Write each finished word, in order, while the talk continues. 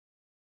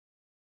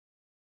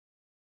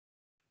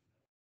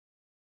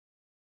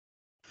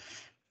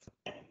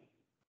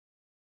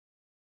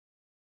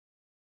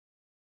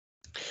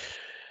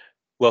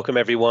Welcome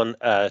everyone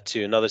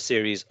to another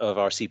series of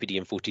our CPD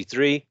in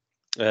 43.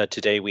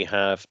 Today we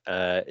have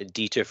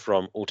Dieter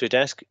from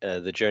Autodesk,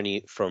 the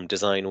journey from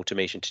design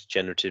automation to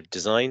generative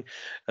design.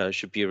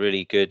 Should be a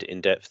really good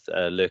in-depth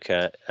look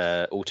at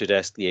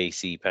Autodesk, the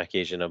AC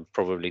package, and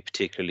probably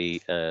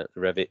particularly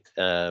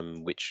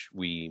Revit, which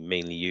we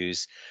mainly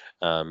use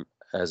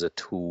as a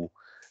tool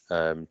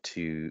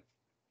to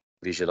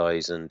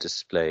visualize and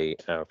display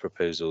our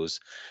proposals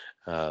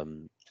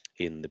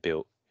in the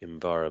built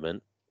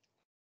environment.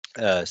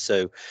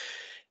 So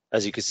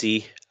as you can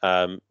see,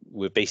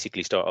 we'll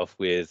basically start off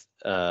with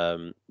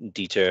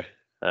Dieter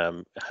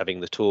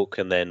having the talk,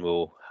 and then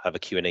we'll have a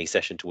Q&A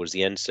session towards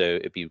the end. So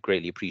it'd be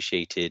greatly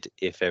appreciated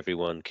if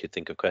everyone could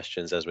think of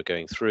questions as we're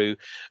going through,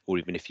 or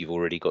even if you've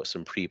already got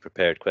some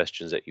pre-prepared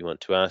questions that you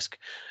want to ask,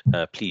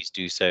 please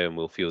do so, and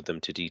we'll field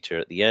them to Dieter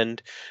at the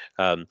end.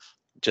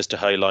 Just to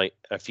highlight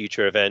a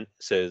future event,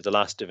 so the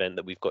last event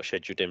that we've got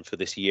scheduled in for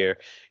this year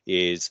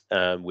is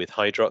with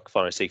Hydrock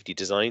Fire Safety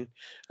Design.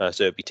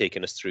 So it'll be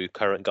taking us through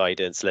current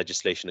guidance,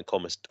 legislation,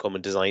 and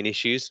common design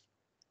issues.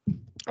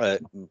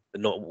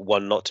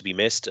 Not to be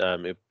missed.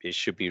 It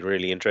should be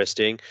really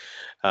interesting.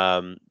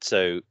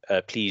 So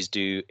please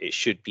do. It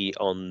should be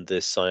on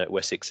the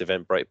Wessex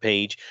Eventbrite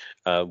page.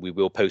 We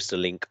will post a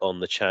link on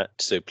the chat,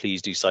 so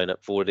please do sign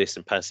up for this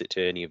and pass it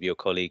to any of your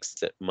colleagues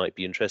that might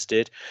be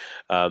interested.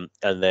 And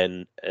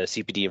then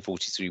CPD in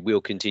 43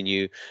 will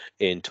continue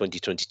in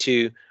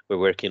 2022. We're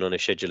working on a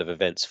schedule of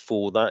events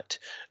for that.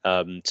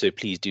 So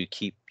please do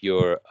keep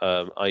your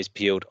eyes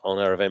peeled on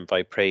our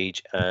Eventbrite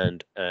page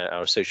and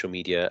our social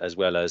media, as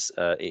well as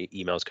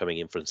emails coming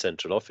in from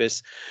central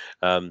office.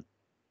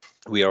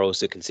 We are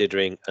also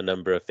considering a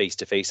number of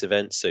face-to-face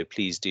events, so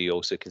please do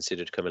also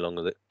consider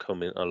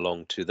coming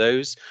along to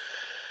those.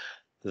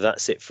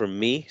 That's it from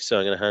me. So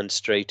I'm going to hand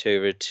straight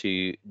over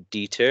to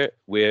Dieter.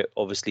 We're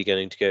obviously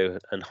going to go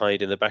and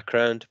hide in the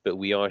background, but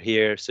we are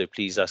here. So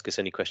please ask us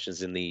any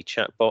questions in the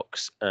chat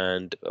box,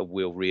 and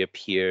we'll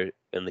reappear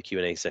in the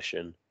Q&A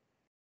session.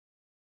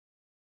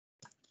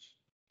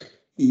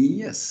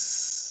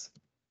 Yes.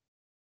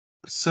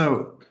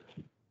 So,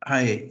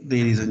 hi,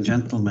 ladies and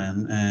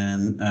gentlemen,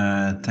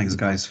 and thanks,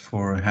 guys,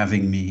 for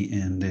having me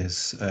in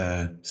this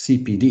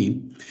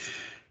CPD.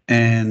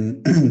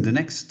 And the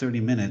next 30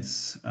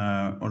 minutes,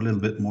 or a little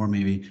bit more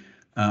maybe,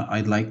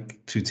 I'd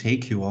like to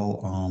take you all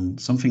on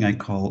something I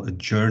call a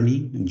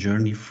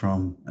journey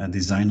from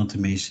design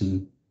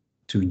automation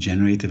to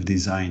generative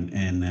design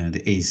in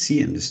the AC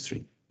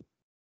industry.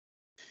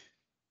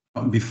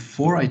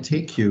 Before I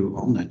take you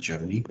on that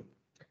journey,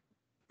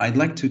 I'd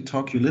like to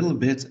talk you a little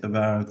bit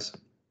about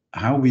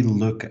how we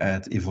look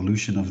at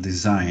evolution of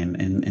design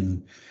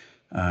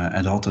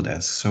at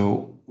Autodesk.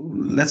 So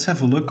let's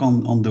have a look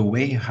on the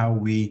way how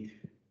we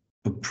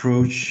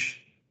approach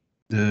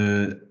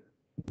the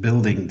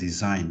building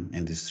design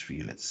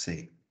industry, let's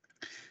say.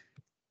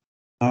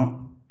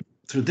 Now,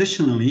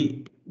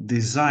 traditionally,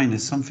 design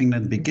is something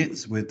that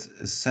begins with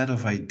a set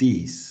of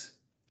ideas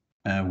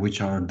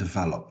which are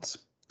developed.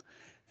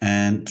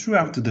 And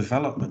throughout the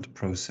development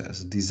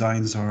process,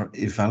 designs are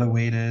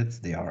evaluated,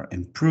 they are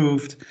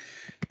improved,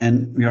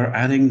 and we are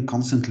adding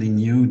constantly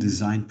new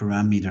design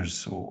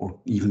parameters or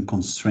even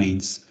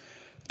constraints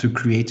to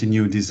create a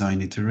new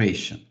design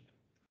iteration.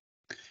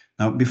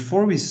 Now,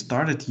 before we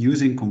started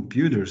using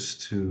computers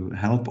to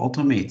help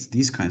automate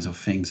these kinds of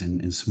things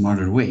in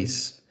smarter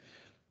ways,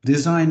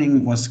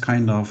 designing was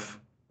kind of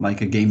like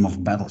a game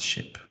of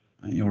battleship.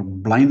 You're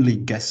blindly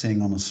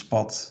guessing on a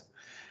spot.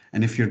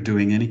 And if you're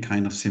doing any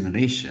kind of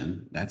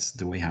simulation, that's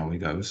the way how it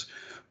goes.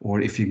 Or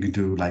if you could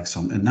do like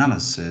some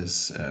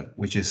analysis,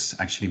 which is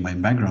actually my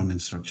background in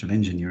structural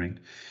engineering,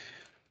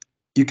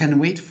 you can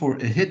wait for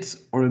a hit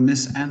or a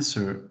miss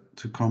answer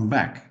to come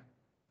back.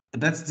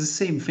 That's the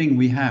same thing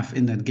we have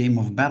in that game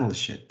of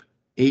battleship.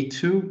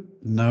 A2,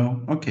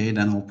 no, okay,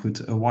 then I'll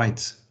put a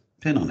white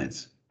pin on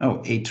it. Oh,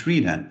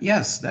 A3 then,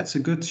 yes, that's a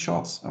good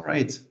shot. All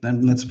right,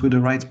 then let's put a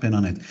right pin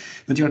on it.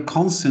 But you're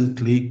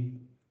constantly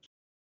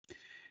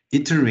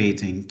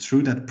iterating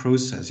through that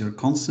process. You're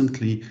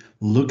constantly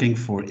looking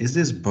for, is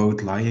this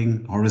boat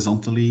lying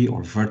horizontally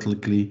or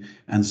vertically,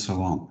 and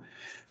so on.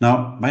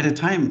 Now, by the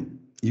time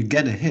you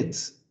get a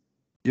hit,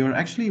 you're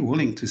actually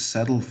willing to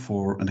settle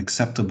for an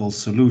acceptable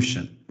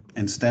solution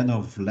instead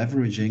of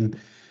leveraging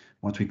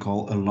what we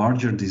call a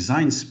larger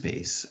design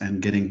space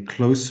and getting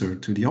closer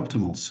to the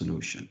optimal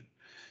solution.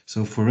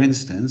 So for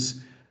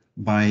instance,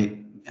 by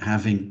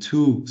having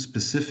two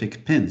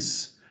specific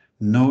pins,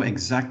 know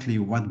exactly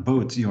what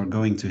boat you're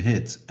going to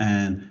hit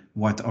and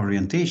what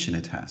orientation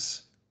it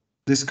has.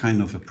 This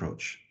kind of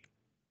approach.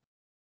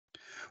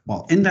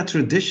 Well, in that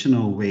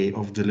traditional way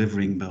of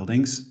delivering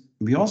buildings,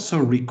 we also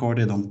record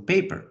it on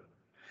paper.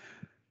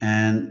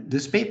 And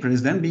this paper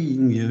is then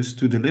being used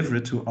to deliver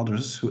it to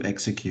others who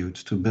execute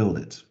to build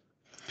it.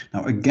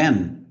 Now,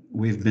 again,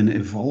 we've been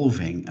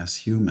evolving as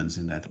humans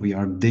in that we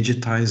are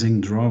digitizing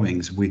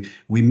drawings. We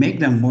make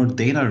them more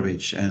data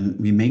rich and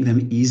we make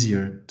them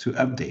easier to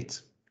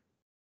update.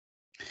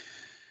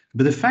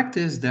 But the fact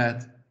is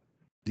that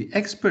the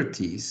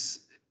expertise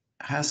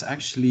has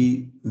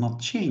actually not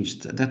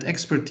changed. That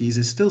expertise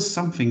is still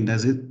something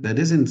that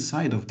is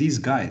inside of these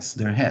guys,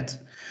 their head.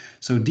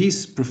 So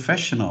these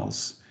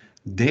professionals,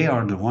 they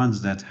are the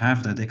ones that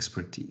have that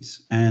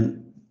expertise.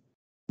 And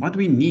what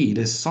we need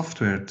is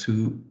software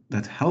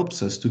that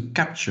helps us to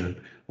capture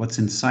what's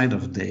inside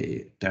of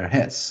their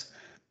heads.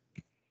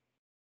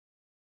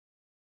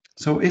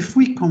 So if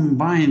we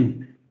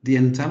combine the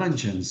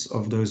intelligence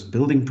of those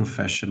building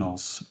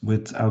professionals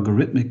with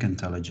algorithmic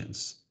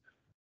intelligence,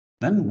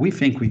 then we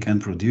think we can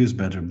produce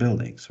better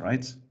buildings,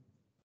 right?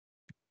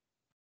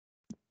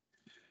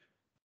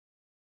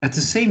 At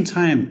the same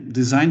time,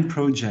 design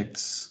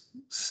projects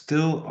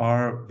still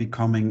are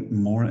becoming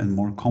more and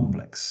more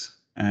complex.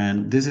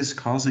 And this is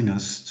causing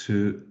us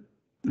to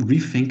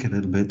rethink a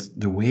little bit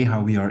the way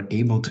how we are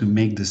able to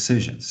make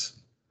decisions.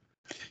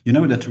 You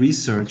know that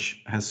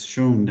research has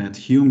shown that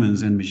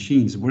humans and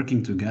machines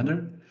working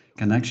together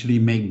can actually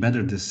make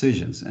better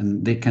decisions,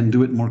 and they can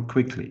do it more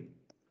quickly.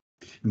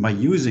 And by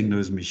using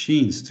those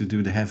machines to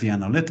do the heavy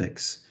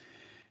analytics,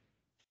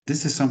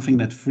 this is something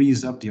that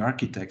frees up the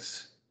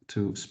architects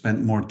to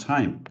spend more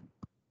time.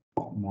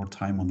 Well, more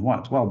time on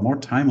what? Well, more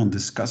time on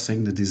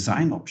discussing the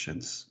design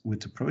options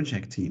with the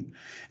project team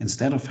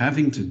instead of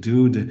having to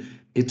do the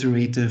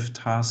iterative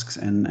tasks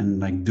and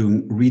like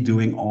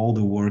redoing all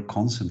the work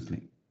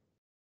constantly.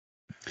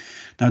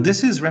 Now,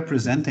 this is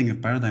representing a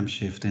paradigm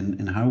shift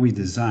in how we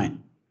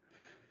design.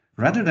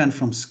 Rather than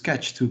from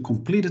sketch to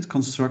completed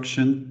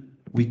construction,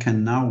 we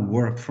can now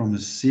work from a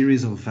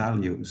series of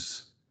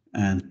values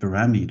and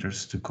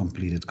parameters to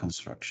completed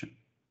construction.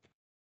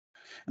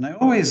 And I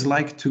always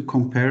like to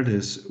compare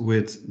this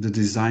with the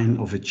design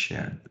of a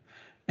chair.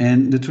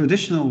 And the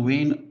traditional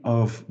way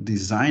of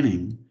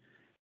designing,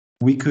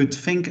 we could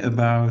think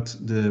about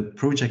the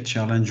project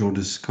challenge or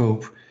the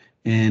scope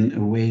in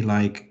a way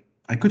like,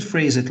 I could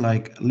phrase it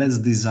like, let's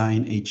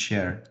design a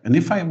chair. And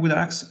if I would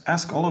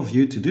ask all of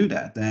you to do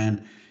that,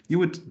 then you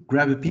would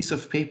grab a piece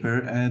of paper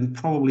and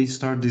probably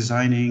start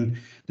designing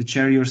the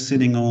chair you're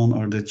sitting on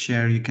or the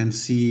chair you can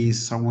see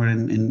somewhere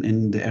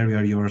in the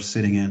area you're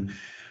sitting in,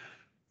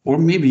 or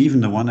maybe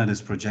even the one that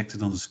is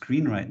projected on the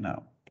screen right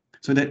now.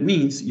 So that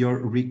means you're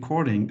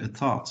recording a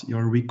thought,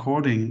 you're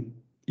recording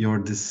your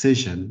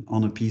decision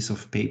on a piece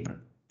of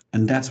paper.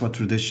 And that's what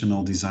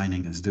traditional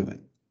designing is doing.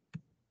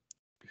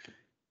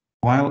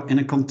 While in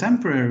a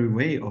contemporary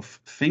way of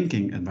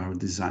thinking about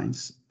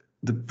designs,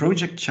 the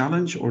project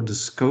challenge or the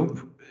scope,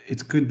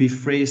 it could be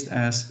phrased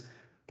as,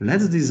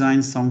 let's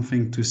design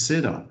something to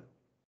sit on.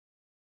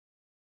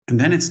 And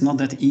then it's not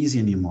that easy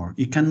anymore.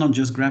 You cannot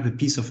just grab a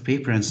piece of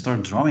paper and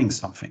start drawing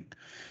something,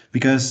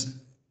 because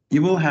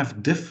you will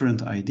have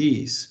different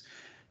ideas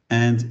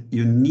and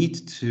you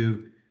need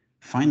to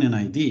find an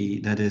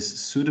idea that is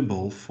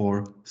suitable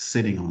for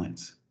sitting on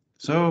it.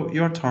 So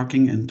you're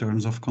talking in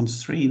terms of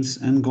constraints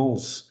and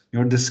goals.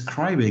 You're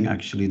describing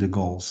actually the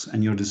goals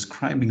and you're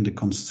describing the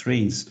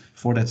constraints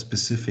for that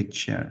specific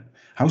chair.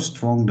 How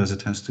strong does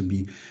it has to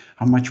be?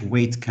 How much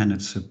weight can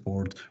it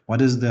support?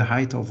 What is the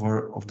height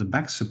of the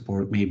back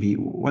support maybe?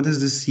 What is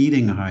the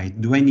seating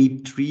height? Do I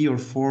need 3 or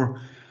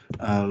 4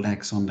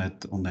 legs on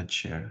that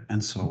chair?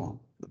 And so on.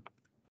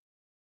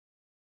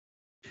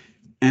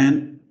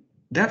 And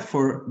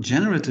therefore,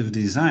 generative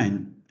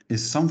design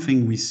is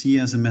something we see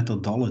as a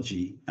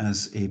methodology,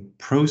 as a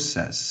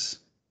process,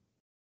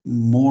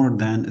 more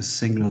than a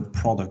single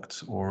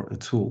product or a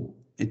tool.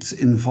 It's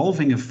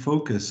involving a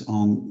focus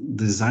on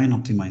design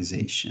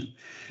optimization.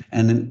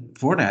 And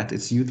for that,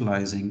 it's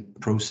utilizing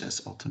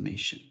process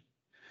automation.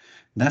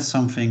 That's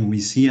something we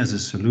see as a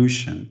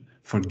solution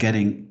for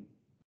getting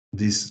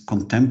this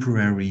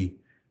contemporary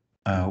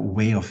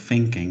way of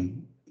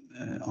thinking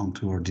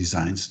onto our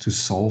designs to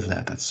solve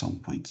that at some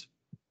point.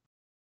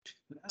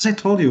 As I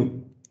told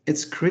you,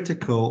 it's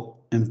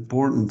critical,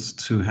 important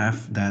to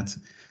have that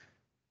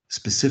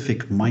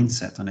specific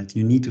mindset on it.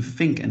 You need to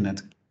think in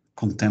that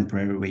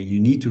contemporary way. You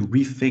need to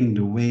rethink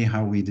the way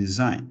how we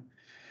design.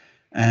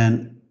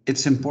 And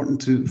it's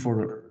important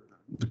for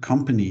the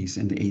companies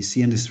in the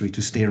AC industry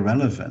to stay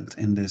relevant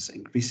in this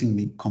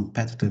increasingly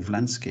competitive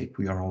landscape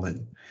we are all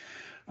in.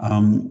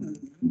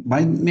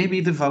 By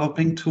maybe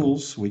developing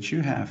tools which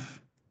you have,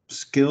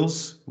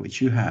 skills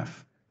which you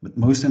have, but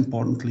most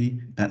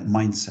importantly, that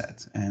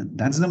mindset. And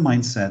that's the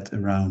mindset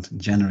around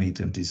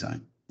generative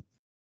design.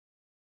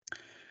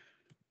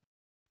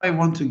 I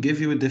want to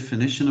give you a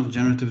definition of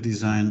generative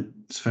design.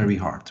 It's very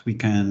hard. We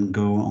can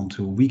go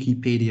onto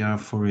Wikipedia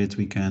for it.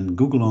 We can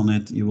Google on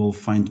it. You will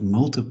find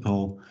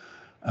multiple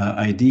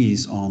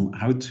ideas on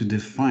how to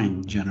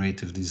define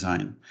generative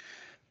design.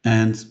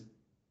 And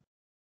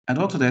at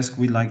Autodesk,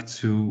 we like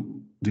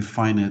to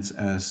define it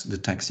as the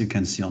text you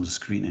can see on the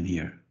screen in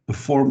here. A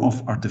form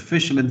of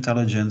artificial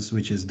intelligence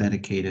which is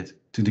dedicated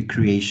to the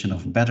creation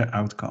of better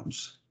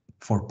outcomes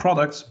for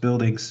products,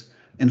 buildings,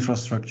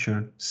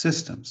 infrastructure,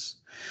 systems.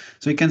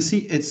 So you can see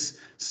it's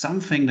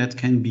something that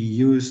can be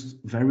used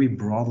very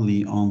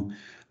broadly on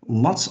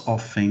lots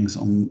of things,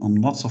 on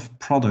lots of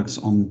products,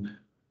 on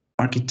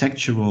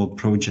architectural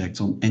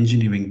projects, on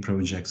engineering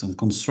projects, on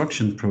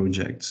construction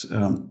projects,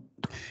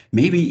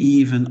 maybe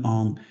even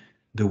on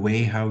the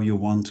way how you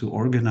want to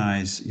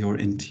organize your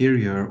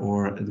interior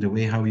or the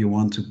way how you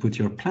want to put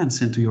your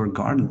plants into your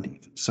garden.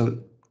 So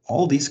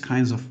all these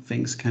kinds of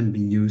things can be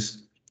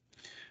used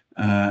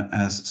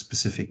as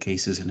specific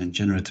cases in a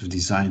generative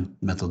design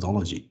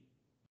methodology.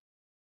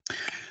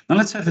 Now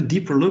let's have a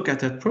deeper look at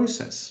that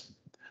process.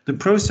 The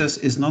process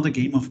is not a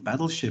game of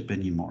battleship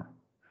anymore.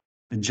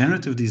 A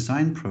generative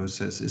design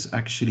process is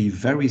actually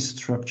very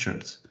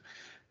structured,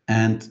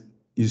 and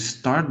you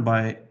start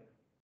by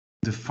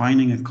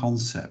defining a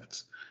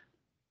concept.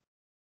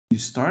 You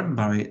start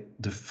by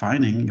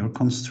defining your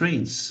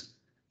constraints.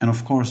 And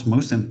of course,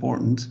 most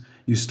important,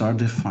 you start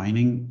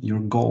defining your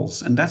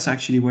goals. And that's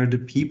actually where the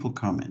people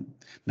come in.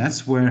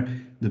 That's where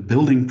the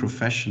building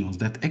professionals,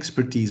 that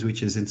expertise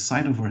which is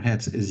inside of our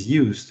heads, is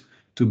used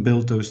to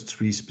build those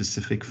three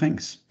specific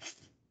things.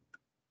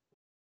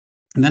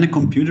 And then a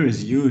computer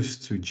is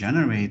used to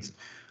generate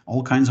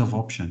all kinds of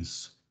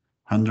options,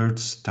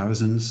 hundreds,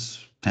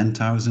 thousands,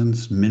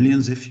 10,000s,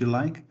 millions, if you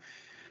like.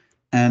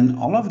 And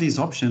all of these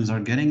options are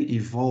getting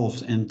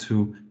evolved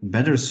into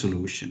better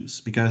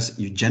solutions because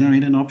you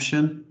generate an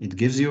option, it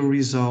gives you a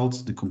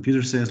result. The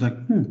computer says like,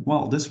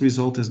 well, this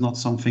result is not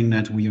something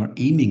that we are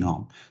aiming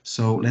on.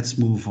 So let's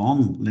move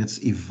on.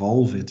 Let's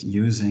evolve it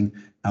using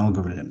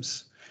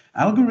algorithms.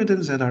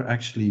 Algorithms that are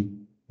actually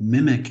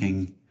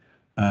mimicking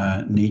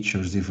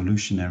nature's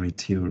evolutionary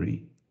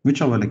theory,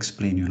 which I will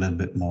explain you a little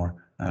bit more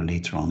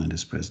later on in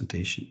this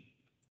presentation.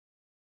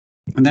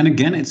 And then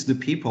again, it's the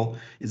people,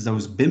 it's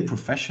those BIM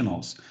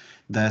professionals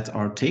that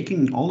are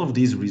taking all of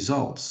these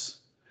results,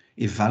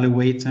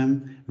 evaluate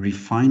them,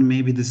 refine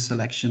maybe the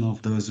selection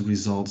of those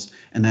results,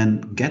 and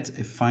then get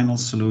a final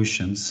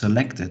solution,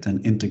 select it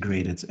and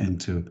integrate it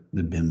into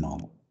the BIM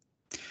model.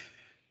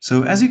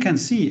 So as you can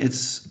see,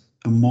 it's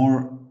a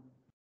more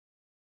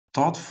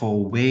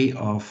thoughtful way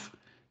of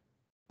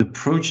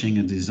approaching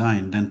a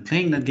design than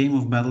playing that game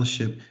of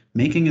battleship,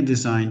 making a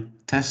design,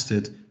 test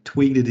it,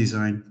 tweak the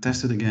design,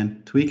 test it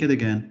again, tweak it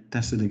again,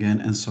 test it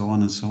again, and so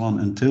on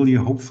until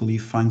you hopefully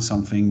find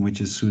something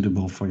which is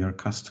suitable for your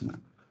customer.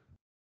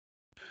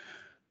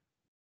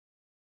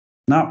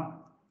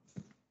 Now,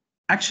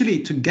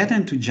 actually, to get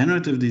into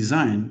generative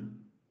design,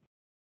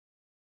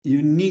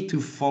 you need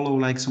to follow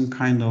like some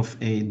kind of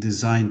a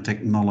design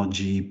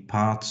technology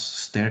path,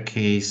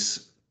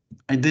 staircase.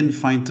 I didn't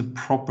find the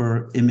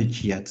proper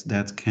image yet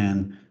that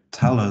can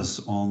tell us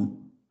on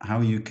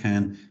how you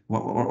can,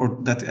 or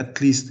that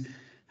at least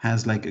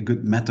has like a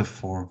good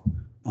metaphor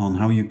on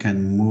how you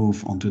can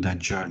move onto that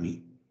journey.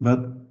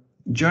 But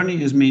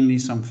journey is mainly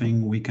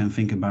something we can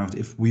think about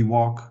if we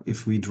walk,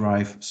 if we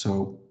drive.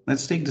 So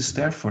let's take the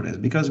stair for this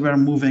because we're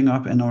moving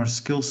up in our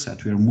skill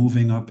set. We're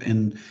moving up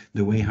in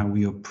the way how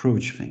we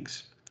approach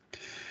things.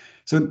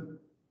 So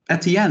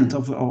at the end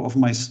of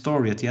my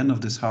story, at the end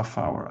of this half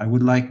hour, I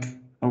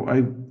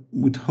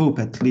would hope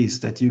at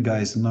least that you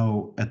guys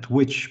know at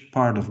which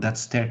part of that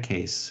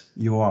staircase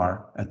you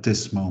are at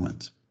this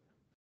moment.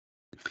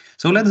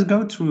 So let's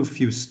go through a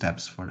few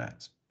steps for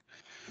that.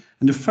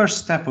 And the first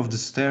step of the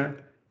stair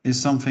is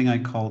something I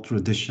call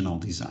traditional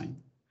design.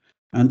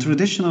 And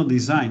traditional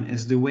design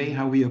is the way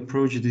how we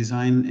approach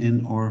design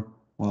in our,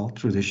 well,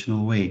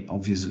 traditional way,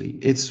 obviously.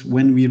 It's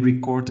when we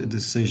record a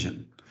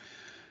decision.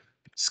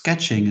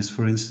 Sketching is,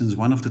 for instance,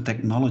 one of the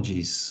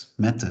technologies,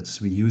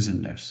 methods we use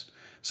in this.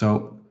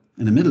 So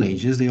in the Middle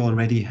Ages, they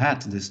already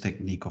had this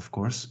technique, of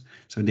course.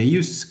 So they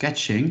used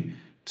sketching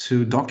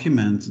to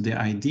document the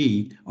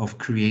idea of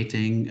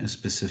creating a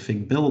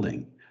specific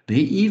building. They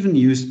even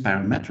used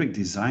parametric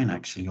design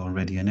actually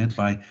already in it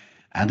by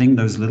adding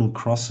those little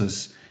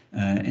crosses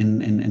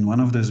in one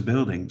of those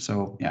buildings.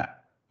 So yeah,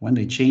 when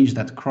they change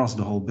that cross,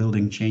 the whole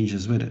building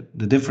changes with it.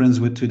 The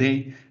difference with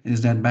today is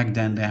that back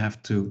then they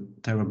have to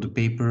tear up the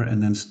paper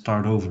and then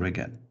start over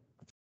again.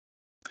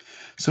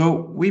 So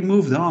we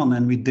moved on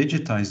and we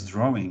digitized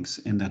drawings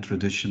in that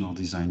traditional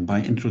design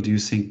by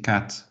introducing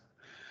CAD.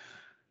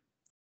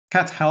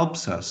 CAD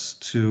helps us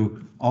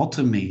to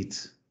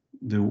automate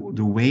the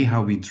way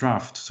how we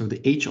draft. So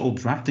the age-old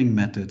drafting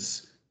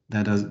methods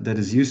that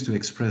is used to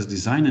express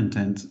design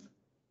intent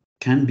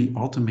can be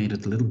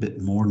automated a little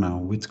bit more now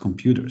with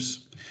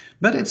computers.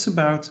 But it's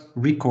about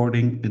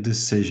recording a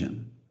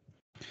decision.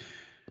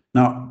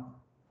 Now,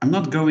 I'm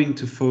not going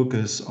to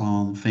focus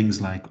on things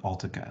like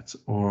AutoCAD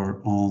or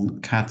on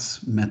CAD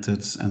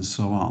methods and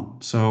so on.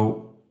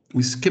 So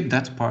we skip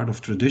that part of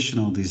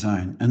traditional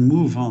design and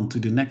move on to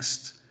the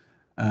next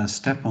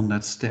step on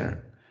that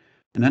stair.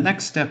 And the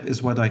next step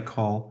is what I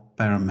call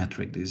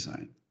parametric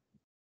design.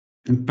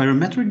 And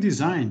parametric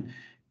design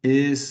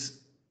is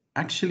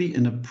actually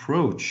an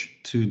approach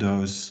to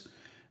those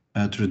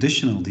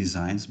traditional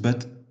designs,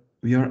 but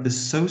we are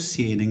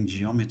associating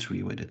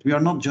geometry with it. We are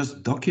not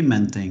just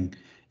documenting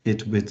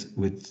it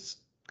with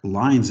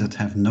lines that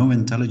have no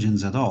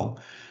intelligence at all.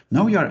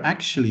 No, we are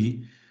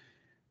actually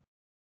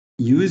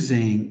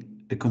using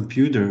a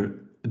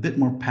computer a bit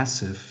more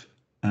passive,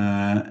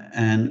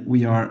 and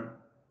we are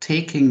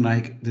taking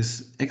like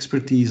this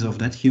expertise of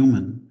that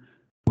human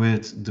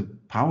with the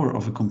power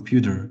of a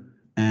computer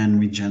and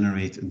we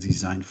generate a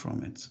design from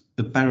it.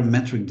 A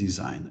parametric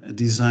design, a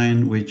design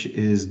which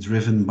is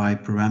driven by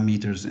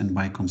parameters and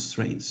by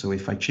constraints. So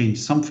if I change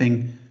something,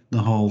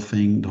 the whole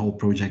thing, the whole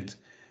project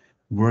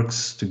works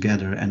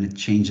together and it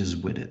changes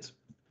with it.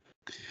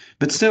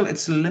 But still,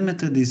 it's a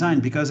limited design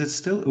because it's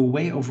still a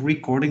way of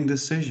recording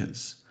decisions.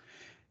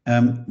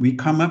 We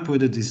come up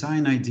with a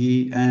design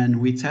idea and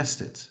we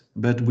test it,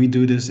 but we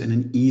do this in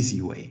an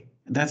easy way.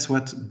 That's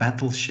what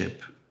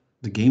Battleship,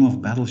 the game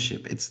of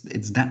Battleship,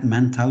 it's that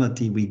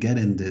mentality we get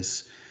in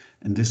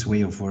this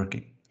way of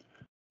working.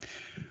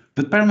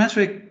 But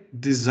parametric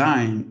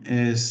design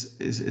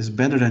is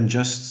better than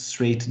just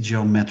straight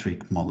geometric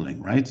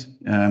modeling, right?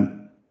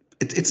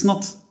 It's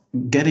not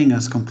getting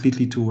us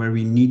completely to where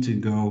we need to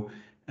go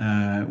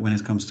when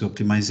it comes to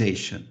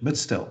optimization, but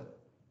still.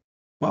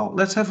 Well,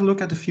 let's have a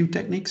look at a few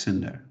techniques in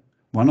there.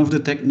 One of the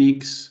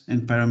techniques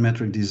in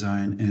parametric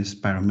design is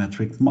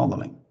parametric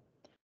modeling.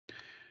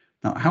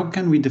 Now, how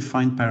can we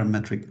define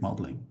parametric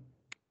modeling?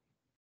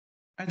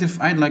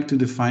 I'd like to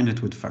define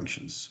it with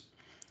functions.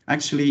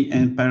 Actually,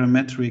 in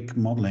parametric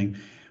modeling,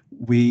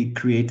 we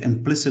create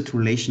implicit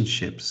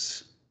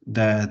relationships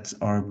that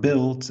are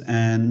built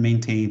and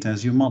maintained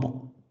as you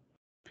model.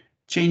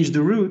 Change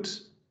the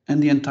root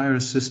and the entire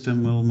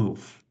system will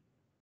move.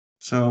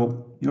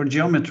 So your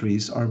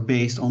geometries are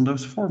based on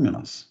those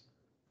formulas.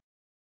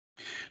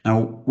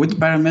 Now, with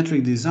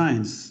parametric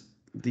designs,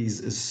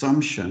 these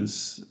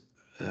assumptions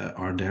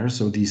are there,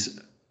 so these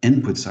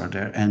inputs are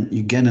there, and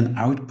you get an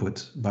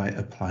output by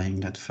applying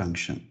that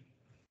function.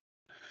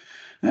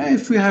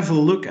 If we have a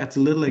look at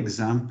a little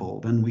example,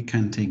 then we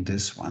can take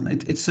this one.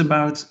 It's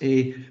about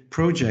a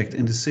project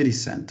in the city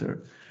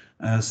center,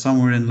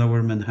 somewhere in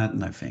Lower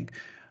Manhattan, I think.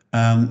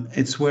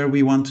 It's where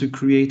we want to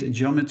create a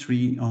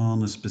geometry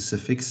on a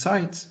specific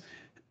site,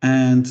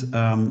 and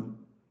on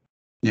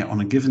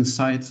a given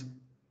site,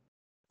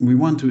 we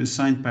want to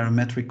assign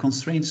parametric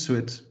constraints to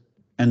it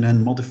and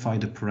then modify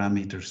the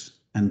parameters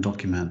and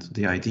document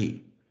the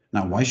ID.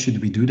 Now, why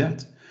should we do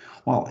that?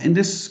 Well, in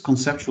this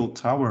conceptual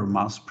tower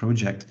mass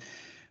project,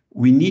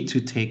 we need to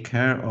take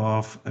care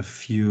of a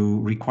few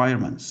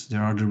requirements.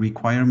 There are the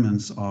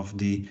requirements of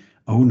the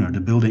owner, the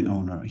building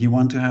owner. He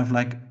wants to have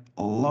like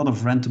a lot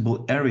of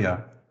rentable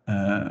area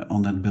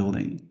on that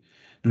building.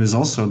 There is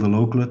also the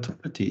local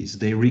authorities.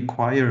 They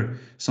require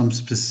some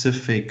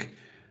specific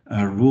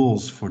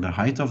rules for the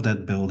height of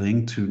that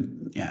building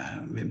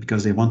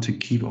because they want to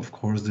keep, of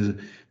course,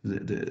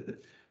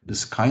 the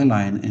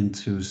skyline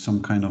into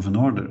some kind of an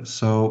order.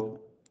 So,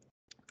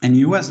 and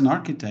you as an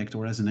architect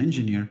or as an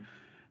engineer,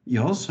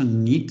 you also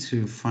need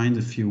to find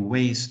a few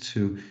ways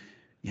to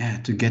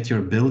get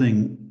your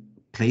building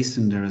placed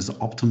in there as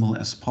optimal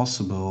as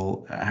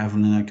possible,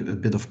 having like a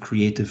bit of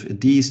creative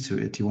ideas to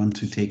it. You want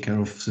to take care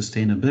of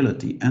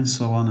sustainability and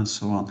so on and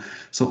so on.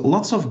 So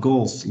lots of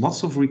goals,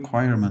 lots of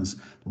requirements,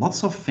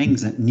 lots of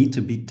things that need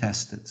to be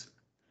tested.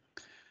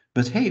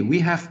 But hey, we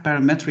have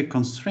parametric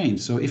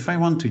constraints. So if I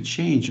want to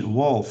change a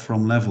wall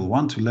from level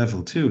 1 to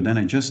level 2, then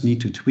I just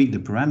need to tweak the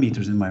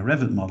parameters in my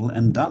Revit model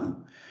and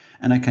done.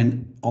 And I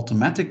can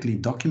automatically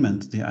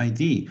document the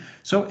ID.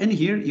 So in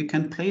here, you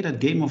can play that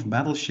game of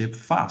Battleship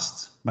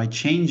fast. By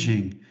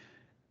changing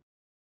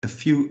a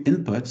few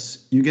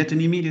inputs, you get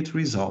an immediate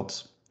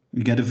result.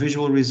 You get a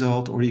visual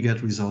result or you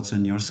get results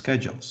in your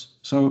schedules.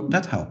 So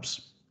that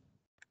helps.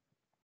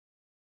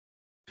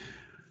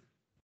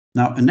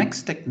 Now, a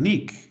next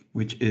technique,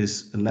 which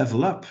is a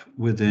level up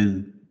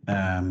within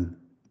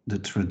the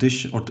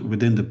tradition or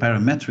within the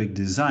parametric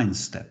design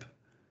step,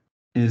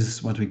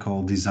 is what we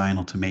call design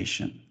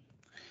automation.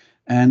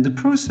 And the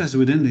process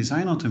within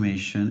design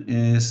automation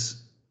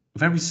is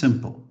very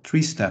simple,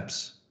 3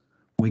 steps.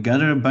 We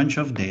gather a bunch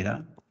of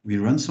data, we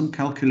run some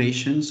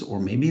calculations or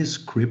maybe a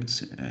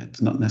script.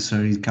 It's not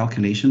necessarily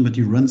calculation, but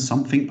you run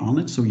something on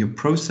it. So you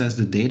process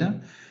the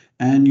data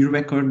and you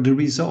record the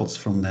results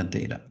from that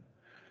data.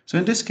 So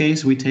in this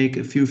case, we take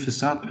a few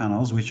facade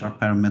panels, which are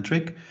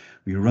parametric.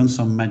 We run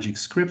some magic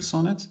scripts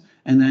on it,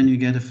 and then you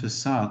get a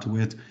facade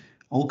with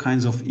all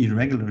kinds of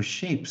irregular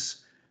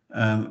shapes,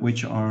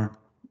 which are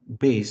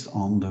based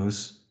on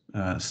those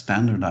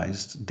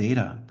standardized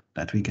data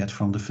that we get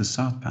from the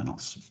facade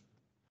panels.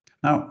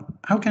 Now,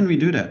 how can we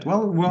do that?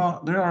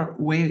 Well, there are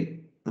a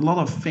lot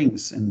of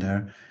things in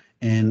there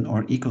in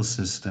our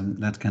ecosystem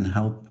that can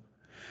help.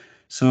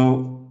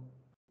 So,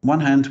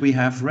 one hand we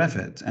have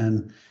Revit,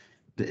 and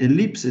the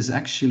ellipse is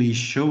actually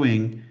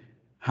showing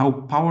how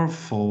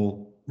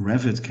powerful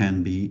Revit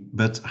can be,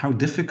 but how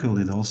difficult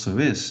it also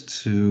is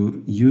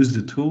to use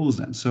the tools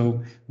then.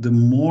 So the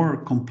more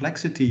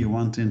complexity you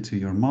want into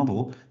your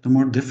model, the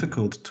more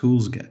difficult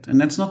tools get. And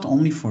that's not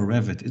only for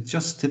Revit, it's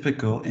just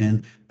typical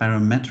in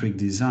parametric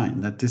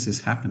design that this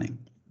is happening.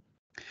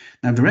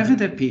 Now, the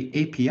Revit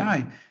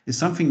API is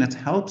something that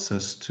helps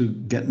us to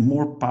get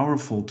more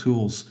powerful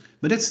tools,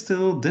 but it's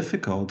still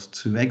difficult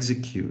to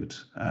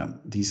execute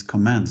these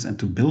commands and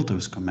to build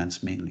those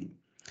commands mainly.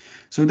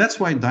 So that's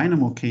why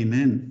Dynamo came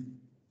in.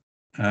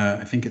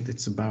 I think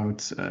it's about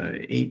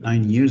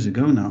 8-9 years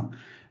ago now,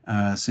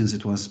 since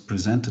it was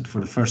presented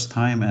for the first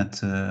time at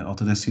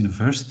Autodesk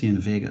University in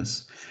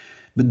Vegas.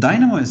 But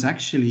Dynamo is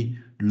actually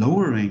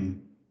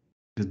lowering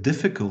the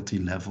difficulty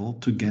level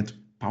to get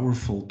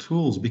powerful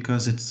tools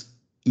because it's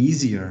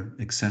easier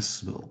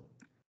accessible.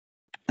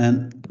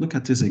 And look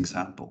at this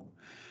example.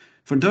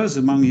 For those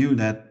among you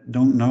that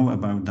don't know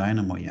about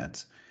Dynamo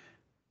yet,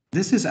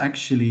 this is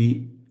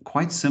actually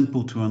quite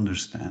simple to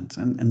understand.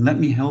 And let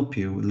me help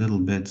you a little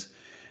bit.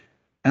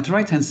 At the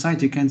right-hand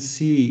side, you can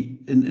see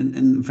a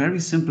very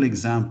simple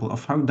example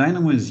of how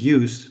Dynamo is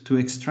used to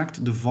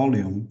extract the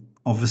volume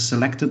of a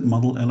selected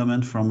model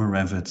element from a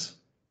Revit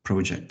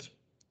project.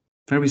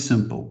 Very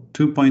simple,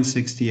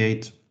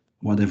 2.68,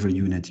 whatever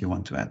unit you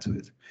want to add to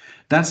it.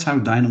 That's how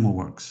Dynamo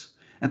works.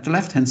 At the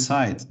left-hand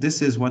side,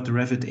 this is what the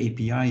Revit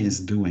API is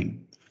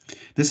doing.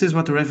 This is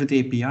what the Revit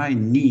API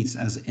needs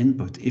as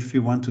input if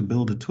you want to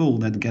build a tool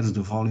that gets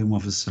the volume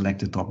of a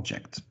selected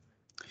object.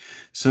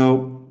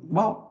 So,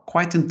 well,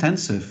 quite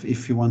intensive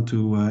if you want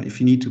to, if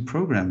you need to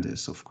program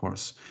this, of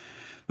course.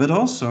 But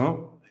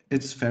also,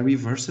 it's very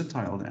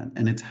versatile then,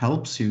 and it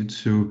helps you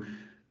to,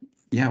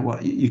 yeah,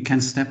 well, you can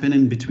step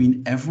in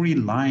between every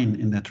line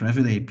in that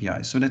Revit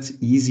API. So that's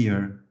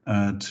easier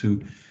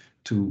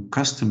to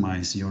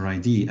customize your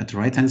ID. At the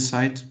right-hand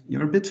side,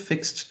 you're a bit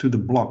fixed to the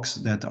blocks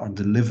that are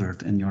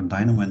delivered in your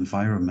Dynamo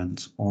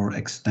environment or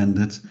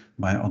extended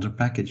by other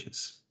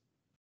packages.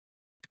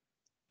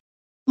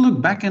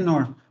 Look back in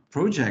our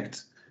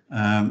project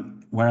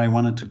where I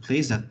wanted to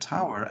place that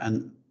tower,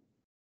 and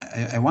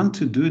I want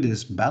to do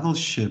this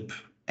battleship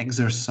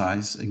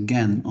exercise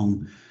again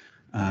on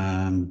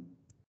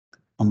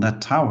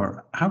that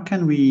tower. How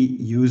can we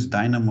use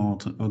Dynamo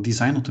or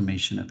design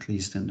automation at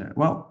least in there?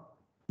 Well,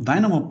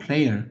 Dynamo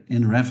Player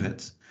in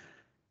Revit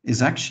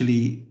is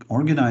actually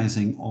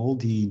organizing all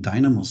the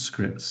Dynamo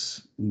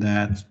scripts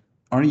that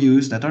are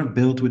used, that are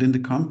built within the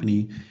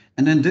company.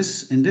 And then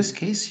in this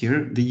case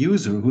here, the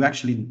user who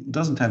actually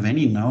doesn't have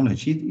any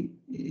knowledge,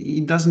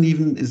 he's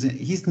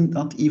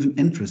not even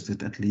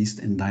interested, at least,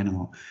 in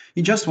Dynamo.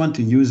 He just wants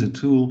to use a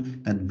tool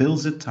that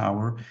builds a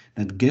tower,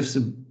 that gives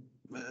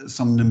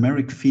some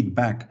numeric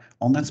feedback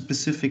on that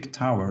specific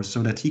tower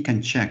so that he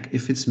can check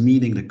if it's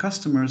meeting the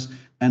customers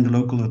and the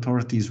local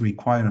authorities'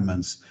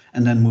 requirements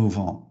and then move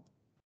on.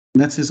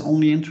 That's his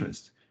only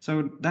interest.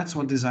 So that's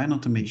what design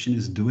automation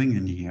is doing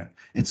in here.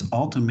 It's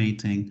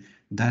automating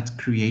that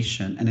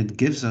creation, and it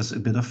gives us a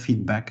bit of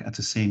feedback at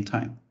the same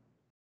time.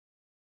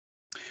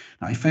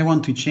 Now, if I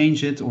want to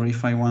change it, or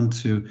if I want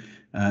to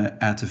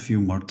add a few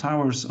more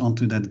towers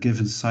onto that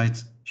given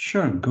site,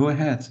 sure, go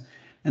ahead.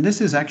 And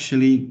this is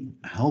actually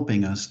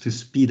helping us to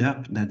speed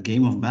up that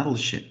game of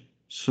Battleship.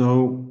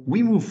 So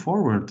we move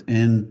forward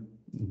in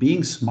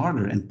being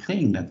smarter and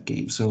playing that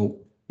game. So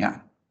yeah.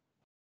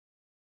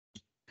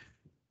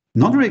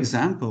 Another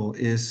example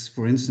is,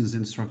 for instance,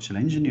 in structural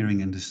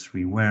engineering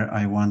industry, where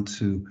I want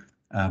to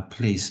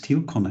place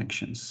steel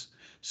connections.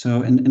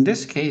 So in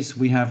this case,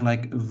 we have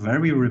like a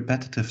very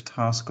repetitive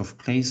task of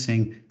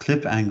placing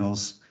clip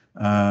angles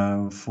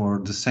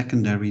for the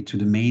secondary to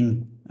the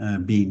main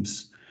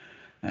beams.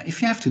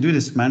 If you have to do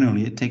this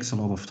manually, it takes a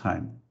lot of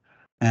time.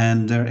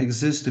 And there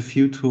exist a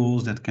few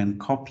tools that can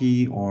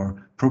copy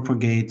or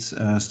propagate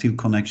steel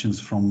connections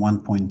from one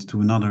point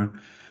to another.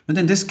 But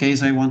in this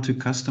case, I want to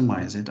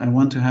customize it. I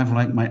want to have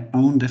like my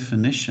own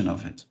definition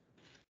of it.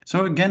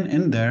 So again,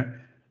 in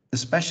there, a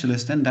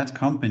specialist in that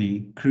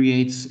company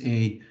creates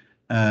a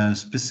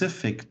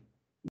specific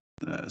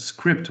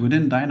script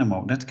within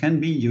Dynamo that can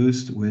be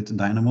used with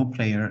Dynamo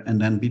Player and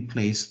then be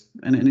placed,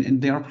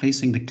 and they are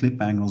placing the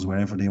clip angles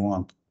wherever they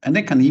want. And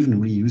they can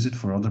even reuse it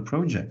for other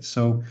projects.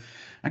 So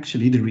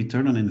actually the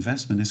return on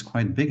investment is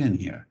quite big in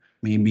here.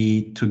 Maybe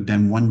it took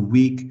them 1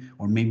 week,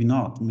 or maybe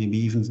not, maybe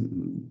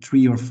even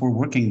 3 or 4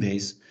 working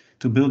days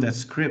to build that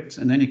script.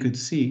 And then you could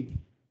see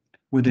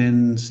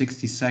within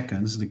 60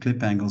 seconds, the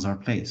clip angles are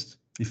placed.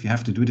 If you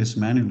have to do this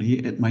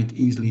manually, it might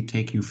easily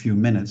take you a few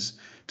minutes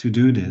to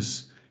do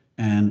this.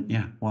 And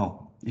yeah,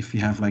 well, if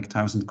you have like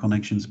 1,000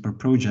 connections per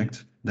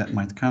project, that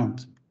might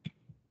count.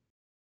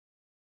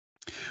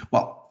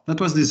 Well,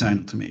 that was design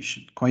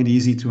automation. Quite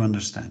easy to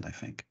understand, I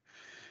think.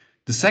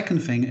 The second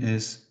thing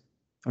is,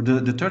 or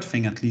the third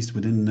thing, at least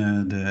within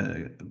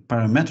the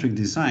parametric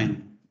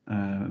design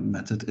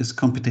method, is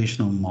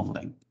computational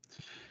modeling.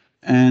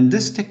 And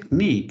this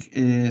technique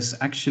is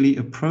actually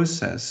a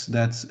process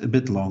that's a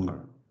bit longer.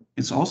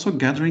 It's also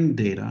gathering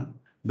data,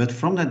 but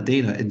from that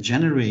data, it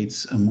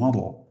generates a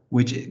model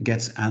which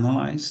gets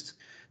analyzed.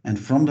 And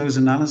from those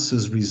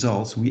analysis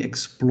results, we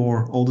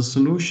explore all the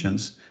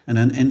solutions and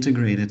then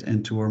integrate it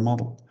into our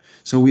model.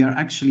 So we are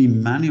actually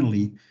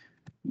manually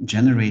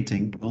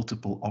generating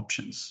multiple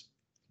options.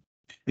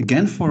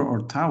 Again, for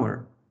our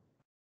tower,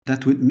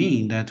 that would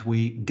mean that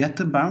we get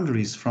the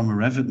boundaries from a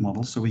Revit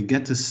model, so we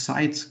get the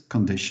site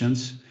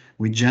conditions,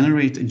 we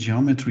generate a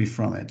geometry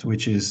from it,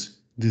 which is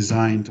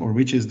designed or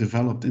which is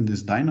developed in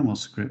this Dynamo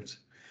script.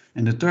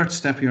 And the third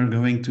step, we are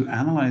going to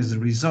analyze the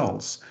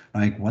results,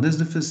 like what is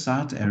the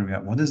facade area,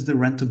 what is the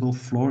rentable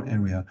floor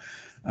area,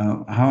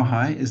 how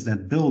high is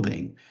that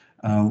building,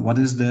 what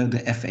is the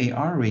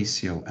FAR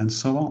ratio, and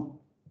so on.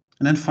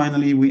 And then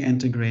finally, we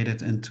integrate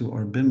it into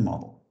our BIM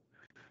model.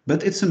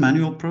 But it's a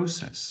manual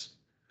process.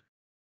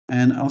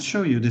 And I'll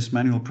show you this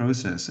manual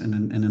process in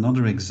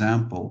another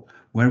example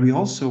where we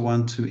also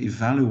want to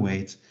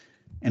evaluate,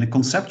 in a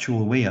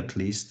conceptual way at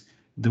least,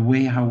 the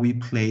way how we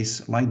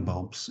place light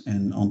bulbs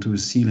onto a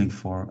ceiling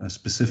for a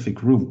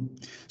specific room.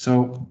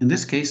 So in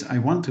this case, I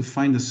want to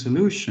find a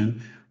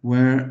solution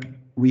where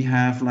we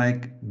have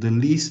like the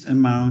least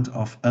amount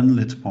of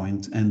unlit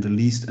points and the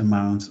least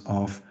amount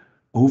of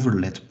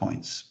overlit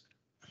points.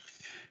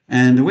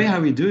 And the way how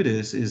we do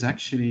this is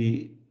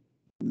actually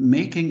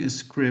making a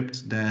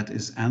script that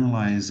is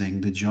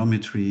analyzing the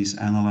geometries,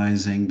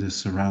 analyzing the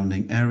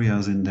surrounding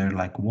areas in there,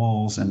 like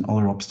walls and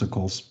other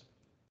obstacles.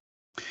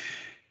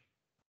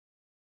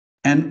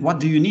 And what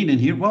do you need in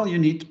here? Well, you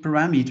need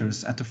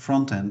parameters at the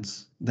front end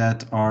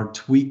that are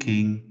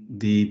tweaking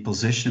the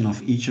position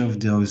of each of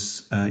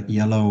those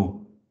yellow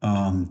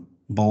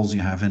balls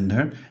you have in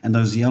there. And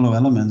those yellow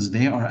elements,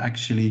 they are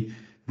actually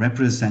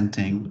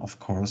representing, of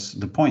course,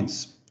 the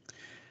points,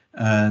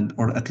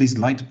 or at least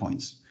light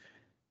points.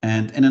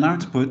 And in an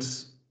output,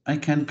 I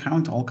can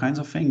count all kinds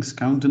of things,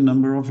 count the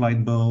number of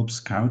light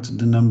bulbs, count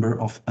the number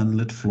of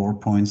unlit floor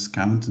points,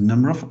 count the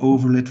number of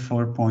overlit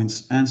floor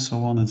points, and so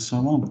on and so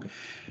on.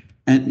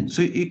 And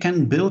so you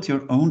can build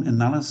your own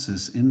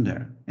analysis in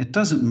there. It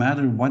doesn't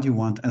matter what you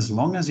want, as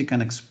long as you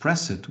can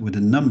express it with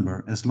a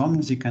number, as long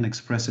as you can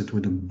express it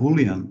with a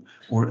Boolean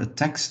or a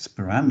text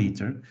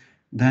parameter,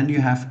 then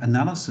you have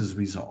analysis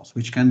results,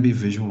 which can be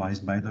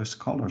visualized by those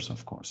colors,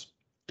 of course.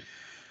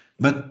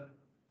 But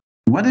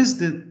what is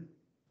the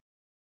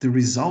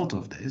result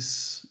of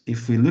this?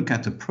 If we look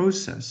at the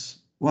process,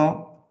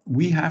 well,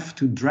 we have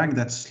to drag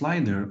that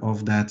slider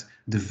of that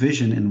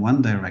division in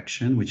one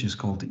direction, which is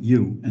called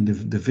U, and the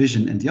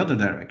division in the other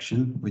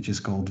direction, which is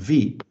called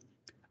V.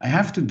 I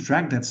have to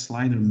drag that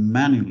slider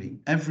manually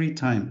every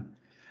time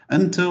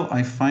until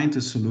I find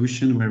a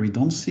solution where we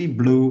don't see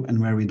blue and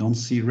where we don't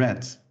see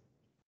red.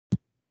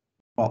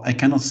 Well, I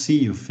cannot see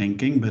you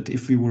thinking, but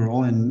if we were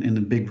all in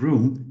a big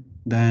room,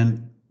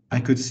 then I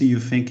could see you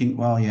thinking,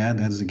 well, yeah,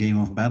 that's a game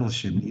of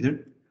Battleship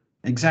Leader.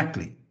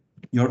 Exactly.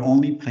 You're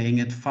only playing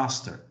it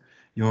faster.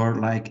 You're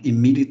like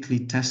immediately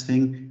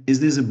testing, is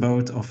this a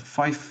boat of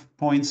 5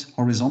 points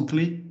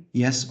horizontally?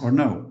 Yes or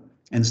no?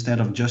 Instead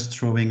of just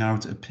throwing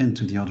out a pin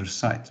to the other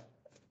side.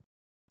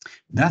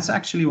 That's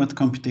actually what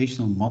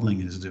computational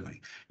modeling is doing.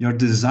 You're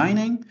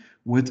designing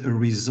with a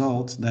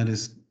result that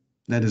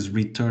is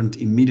returned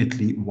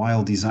immediately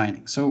while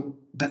designing. So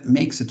that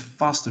makes it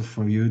faster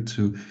for you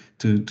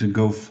to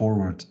go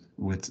forward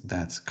with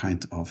that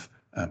kind of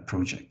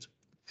project.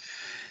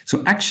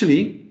 So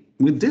actually,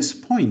 with this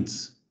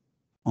point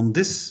on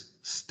this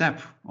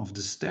step of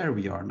the stair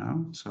we are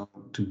now, so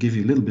to give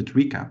you a little bit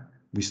recap,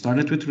 we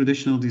started with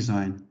traditional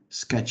design,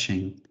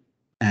 sketching,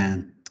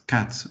 and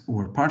CAD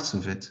were parts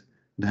of it.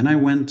 Then I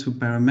went to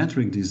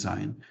parametric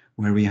design,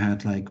 where we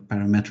had like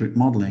parametric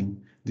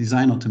modeling,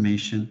 design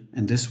automation,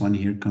 and this one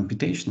here,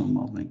 computational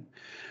modeling.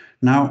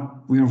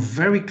 Now we are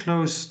very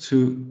close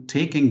to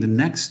taking the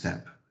next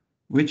step,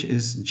 which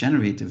is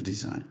generative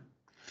design.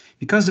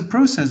 Because the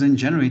process in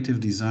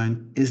generative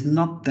design is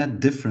not that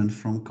different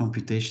from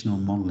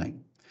computational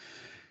modeling.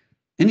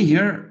 In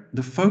here,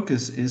 the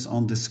focus is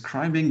on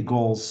describing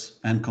goals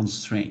and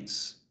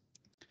constraints.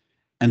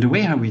 And the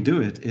way how we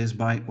do it is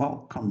by,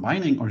 well,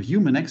 combining our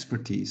human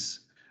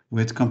expertise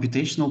with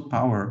computational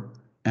power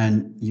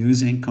and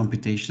using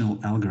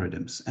computational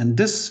algorithms. And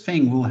this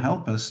thing will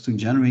help us to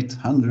generate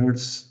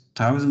hundreds,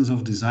 thousands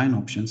of design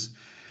options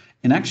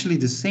in actually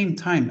the same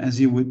time as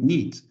you would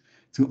need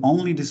to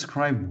only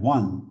describe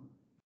one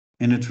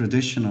in a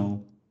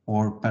traditional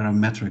or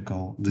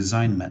parametrical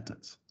design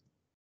method.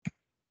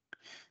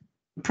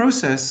 The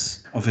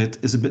process of it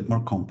is a bit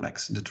more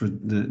complex,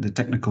 the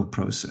technical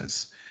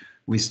process.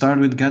 We start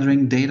with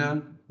gathering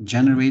data,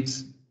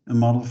 generate a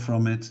model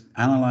from it,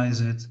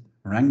 analyze it,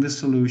 rank the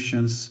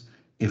solutions,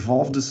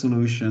 evolve the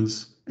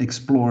solutions,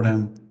 explore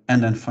them,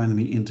 and then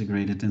finally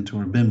integrate it into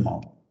our BIM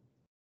model.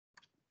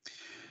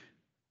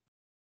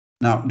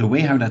 Now, the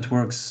way how that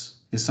works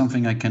is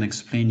something I can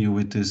explain you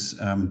with this,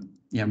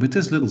 with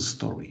this little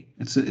story.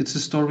 It's a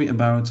story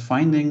about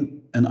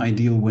finding an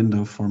ideal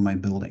window for my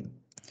building.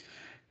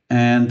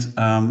 And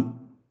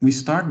we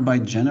start by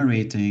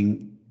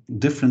generating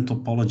different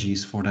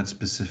topologies for that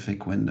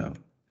specific window.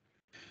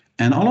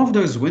 And all of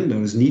those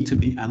windows need to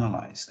be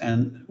analyzed.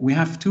 And we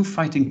have two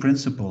fighting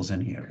principles in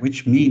here,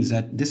 which means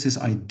that this is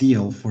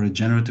ideal for a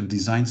generative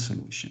design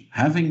solution,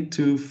 having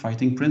two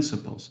fighting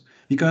principles,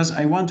 because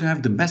I want to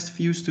have the best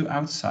views to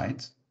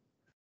outside.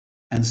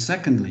 And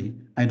secondly,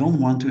 I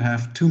don't want to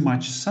have too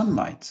much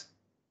sunlight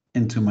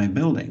into my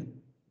building.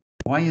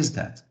 Why is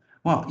that?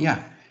 Well,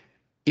 yeah,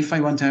 if I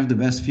want to have the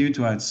best view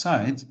to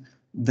outside,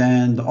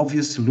 then the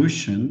obvious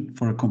solution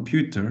for a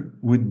computer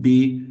would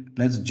be,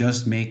 let's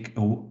just make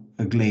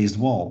a glazed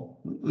wall.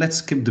 Let's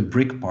skip the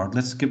brick part,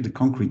 let's skip the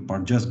concrete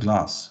part, just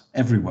glass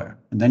everywhere.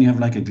 And then you have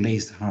like a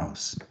glazed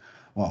house.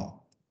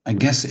 Well, I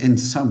guess in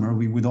summer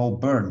we would all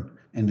burn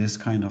in this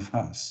kind of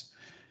house,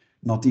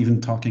 not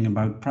even talking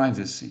about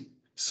privacy.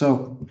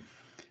 So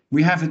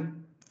we have a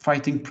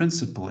fighting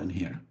principle in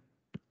here.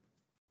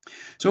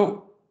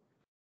 So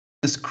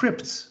a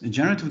script, a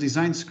generative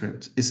design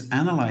script, is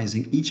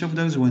analyzing each of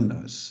those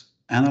windows,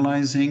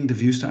 analyzing the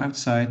views to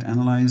outside,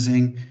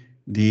 analyzing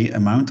the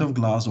amount of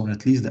glass, or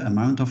at least the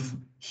amount of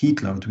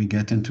heat load we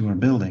get into our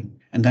building.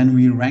 And then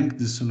we rank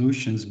the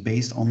solutions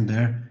based on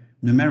their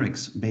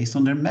numerics, based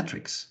on their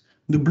metrics.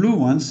 The blue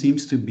one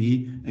seems to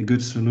be a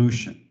good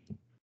solution.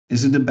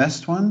 Is it the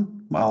best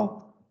one?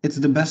 Well, it's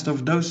the best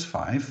of those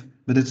 5,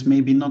 but it's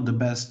maybe not the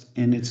best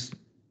in its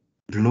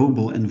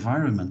global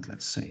environment,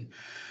 let's say.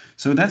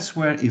 So that's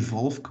where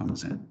Evolve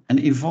comes in. And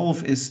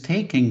Evolve is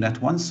taking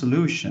that one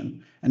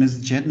solution and is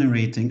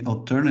generating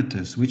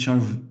alternatives which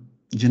are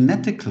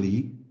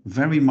genetically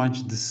very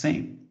much the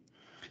same.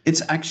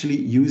 It's actually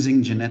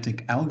using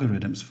genetic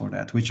algorithms for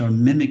that, which are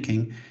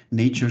mimicking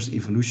nature's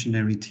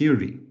evolutionary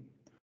theory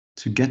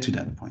to get to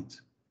that point.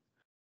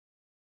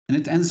 And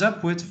it ends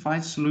up with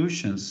 5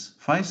 solutions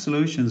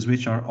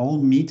which are all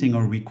meeting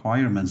our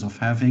requirements of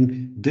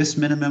having this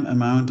minimum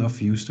amount of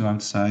views to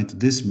outside,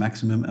 this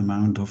maximum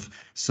amount of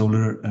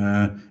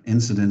solar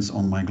incidence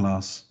on my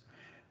glass.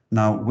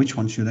 Now, which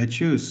one should I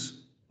choose?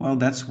 Well,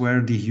 that's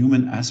where the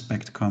human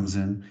aspect comes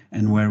in,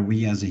 and where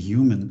we as a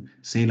human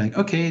say like,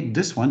 okay,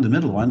 this one, the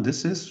middle one,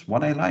 this is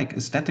what I like.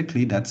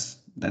 Aesthetically, that's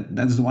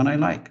the one I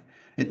like.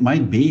 It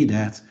might be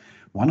that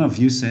one of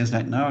you says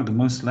that, no, the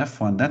most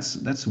left one,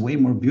 that's way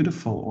more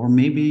beautiful. Or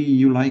maybe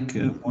you like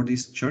more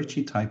these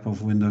churchy type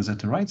of windows at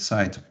the right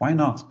side. Why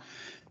not?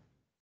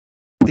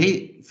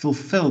 They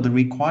fulfill the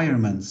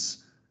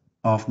requirements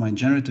of my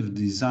generative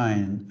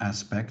design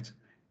aspect,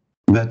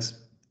 but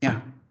yeah,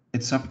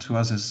 it's up to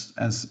us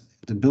as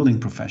the building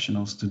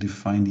professionals to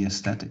define the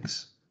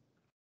aesthetics.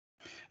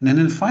 And then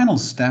in the final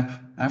step,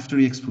 after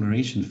the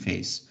exploration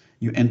phase,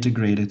 you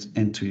integrate it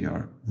into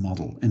your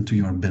model, into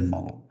your BIM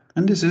model.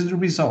 And this is the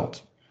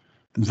result.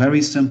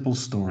 Very simple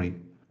story.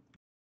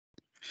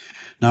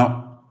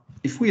 Now,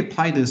 if we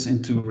apply this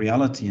into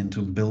reality,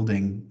 into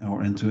building,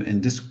 or into,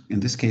 in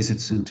this case,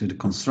 it's into the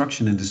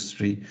construction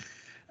industry,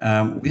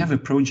 we have a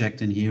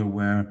project in here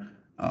where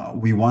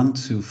we want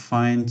to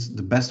find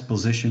the best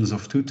positions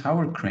of 2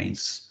 tower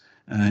cranes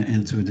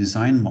into a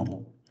design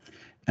model.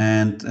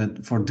 And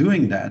for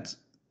doing that,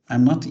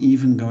 I'm not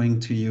even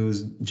going to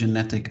use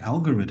genetic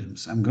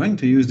algorithms. I'm going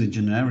to use the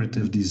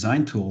generative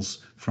design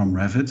tools from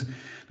Revit.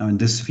 Now in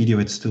this video,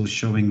 it's still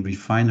showing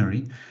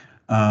refinery,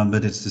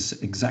 but it's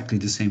exactly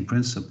the same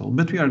principle.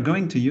 But we are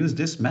going to use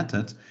this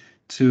method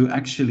to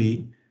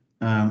actually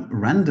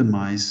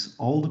randomize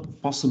all the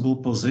possible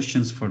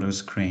positions for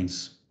those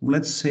cranes.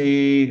 Let's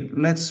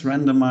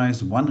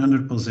randomize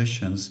 100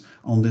 positions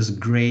on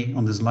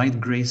this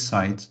light gray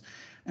side,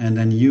 and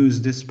then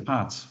use this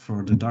path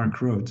for the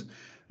dark road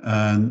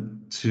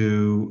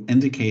to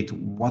indicate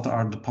what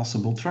are the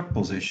possible truck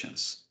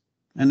positions,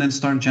 and then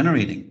start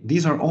generating.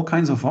 These are all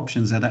kinds of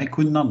options that I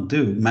could not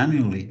do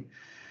manually.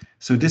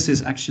 So this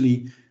is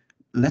actually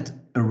let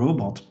a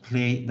robot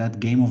play that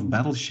game of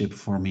Battleship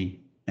for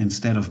me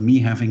instead of me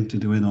having to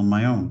do it on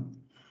my own.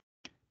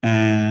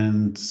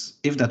 And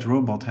if that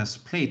robot has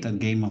played that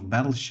game of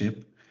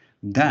Battleship,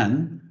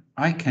 then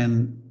I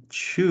can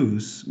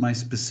choose my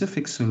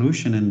specific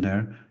solution in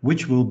there,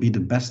 which will be the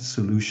best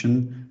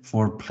solution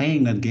for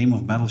playing that game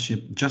of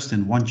Battleship just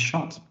in one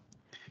shot.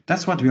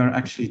 That's what we are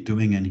actually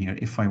doing in here,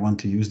 if I want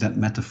to use that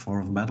metaphor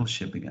of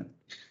Battleship again.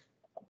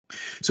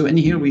 So in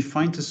here, we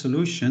find a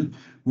solution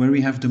where we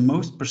have the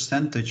most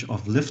percentage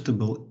of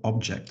liftable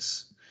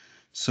objects.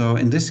 So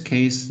in this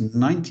case,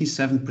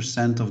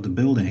 97% of the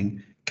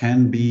building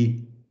can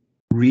be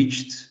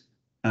reached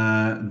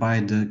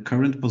by the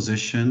current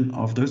position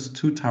of those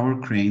 2 tower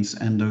cranes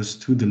and those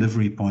 2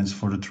 delivery points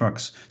for the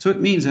trucks. So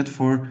it means that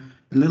for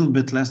a little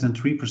bit less than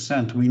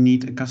 3%, we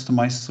need a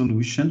customized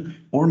solution,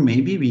 or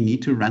maybe we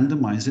need to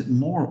randomize it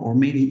more, or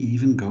maybe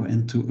even go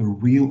into a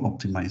real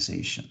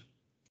optimization.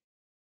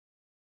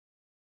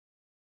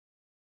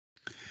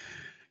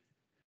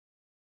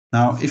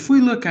 Now, if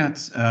we look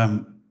at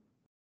a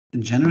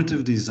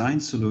generative design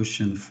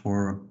solution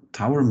for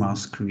tower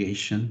mass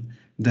creation,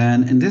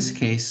 then in this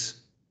case,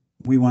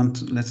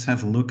 let's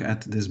have a look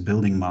at this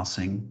building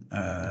massing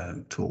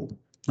tool.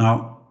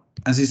 Now,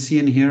 as you see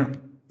in here,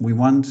 we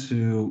want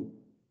to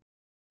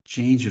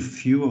change a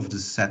few of the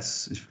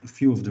sets, a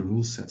few of the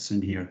rule sets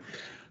in here.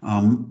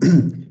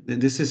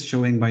 This is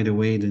showing, by the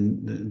way, the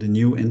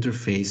new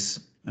interface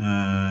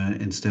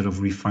instead of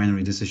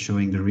refinery. This is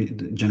showing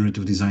the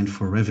generative design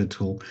for Revit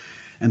tool.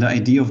 And the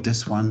idea of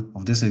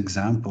this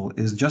example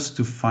is just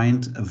to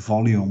find a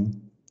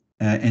volume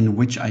in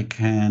which I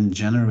can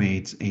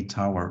generate a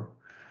tower.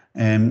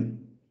 And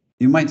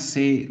you might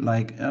say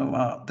like, oh,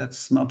 well,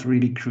 that's not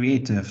really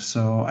creative,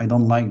 so I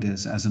don't like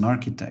this as an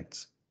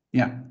architect.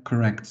 Yeah,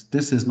 correct.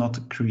 This is not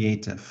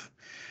creative.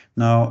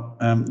 Now,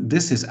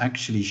 this is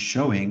actually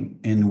showing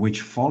in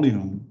which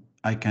volume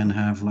I can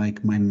have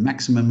like my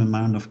maximum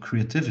amount of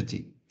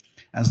creativity.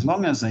 As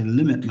long as I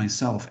limit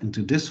myself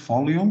into this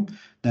volume,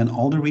 then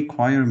all the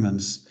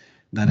requirements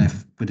that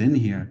I've put in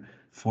here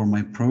for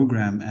my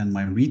program and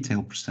my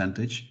retail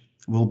percentage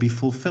will be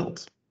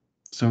fulfilled.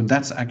 So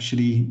that's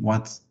actually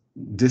what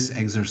this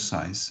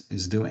exercise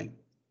is doing.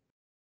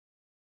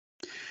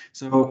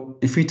 So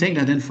if we take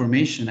that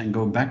information and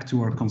go back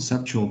to our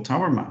conceptual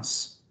tower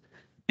mass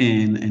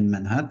in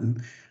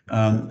Manhattan,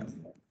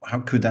 how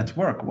could that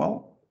work?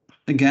 Well,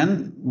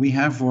 again, we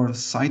have our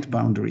site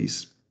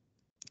boundaries.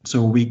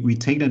 So we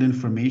take that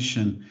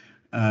information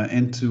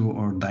into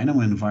our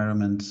Dynamo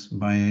environment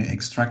by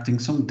extracting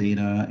some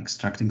data,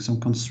 extracting some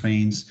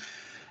constraints,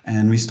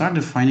 and we start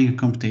defining a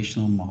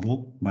computational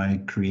model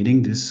by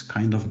creating this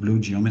kind of blue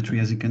geometry,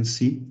 as you can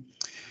see.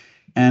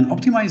 And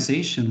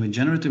optimization with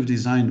generative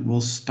design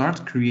will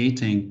start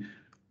creating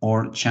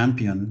our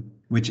champion,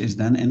 which is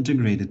then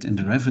integrated in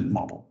the Revit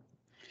model.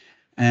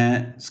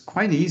 It's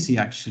quite easy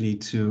actually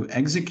to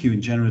execute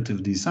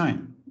generative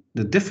design.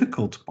 The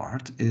difficult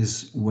part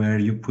is where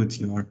you put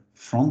your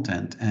front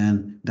end,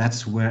 and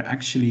that's where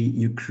actually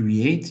you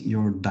create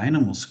your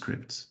Dynamo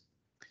script.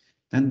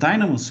 That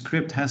Dynamo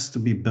script has to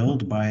be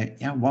built by,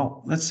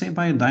 let's say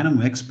by a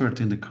Dynamo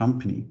expert in the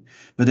company.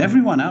 But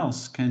everyone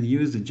else can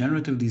use the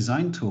generative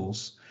design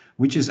tools,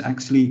 which is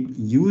actually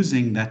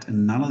using that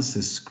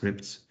analysis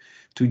script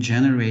to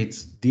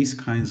generate these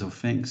kinds of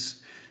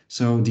things.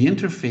 So the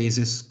interface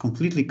is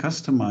completely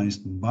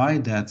customized by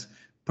that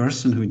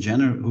person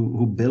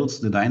who builds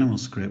the Dynamo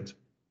script.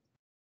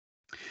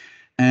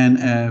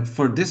 And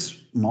for this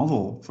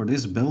model, for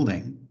this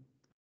building,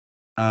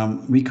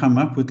 we come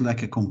up with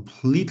like a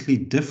completely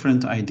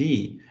different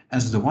idea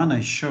as the one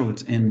I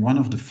showed in one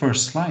of the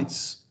first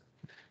slides,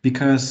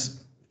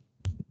 because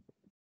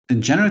the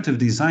generative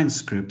design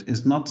script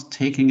is not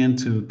taking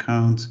into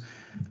account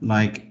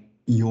like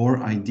your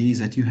ideas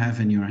that you have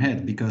in your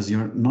head, because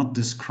you're not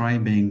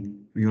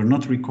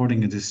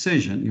recording a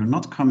decision, you're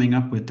not coming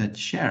up with that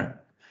share,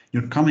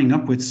 you're coming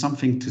up with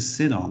something to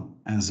sit on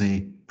as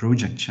a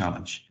project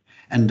challenge.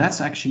 And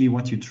that's actually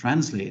what you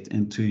translate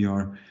into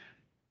your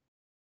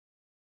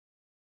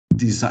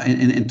design,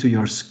 into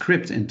your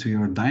script, into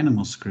your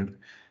Dynamo script.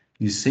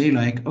 You say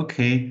like,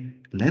 okay,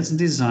 let's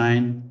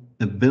design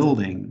a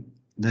building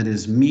that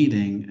is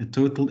meeting a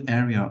total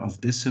area of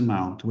this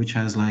amount, which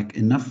has like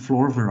enough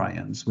floor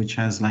variance, which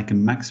has like a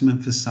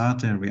maximum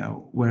facade area,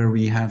 where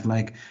we have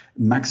like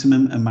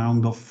maximum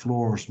amount of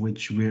floors,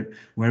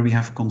 where we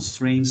have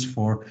constraints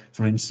for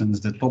instance,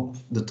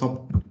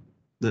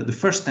 the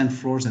first 10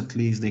 floors at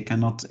least, they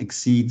cannot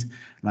exceed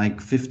like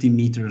 50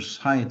 meters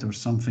height or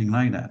something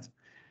like that,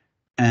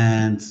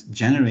 and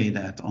generate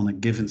that on a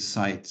given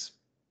site.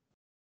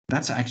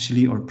 That's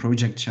actually our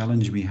project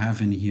challenge we have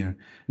in here.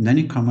 And then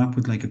you come up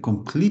with like a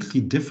completely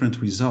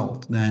different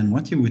result than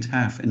what you would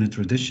have in a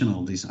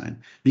traditional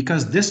design,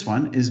 because this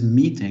one is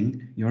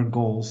meeting your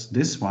goals.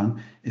 This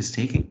one is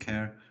taking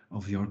care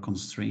of your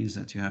constraints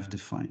that you have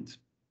defined.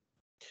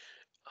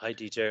 Hi,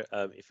 Dieter.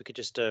 If we could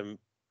just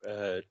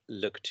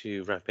look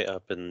to wrap it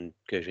up and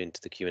go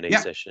into the Q&A Yeah,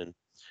 session.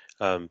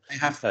 I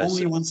have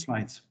only one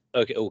slide.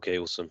 Okay,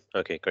 awesome.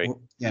 Okay, great.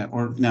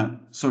 Or no,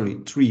 sorry,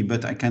 3,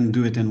 but I can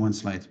do it in one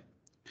slide.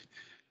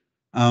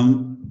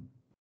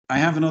 I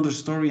have another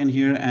story in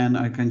here, and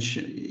I can,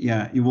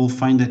 you will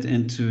find it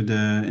into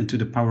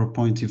the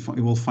PowerPoint.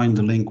 You will find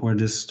the link where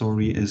this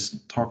story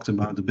is talked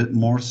about a bit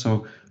more.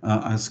 So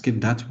I'll skip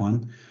that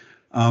one.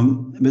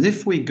 But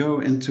if we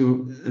go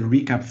into a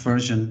recap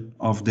version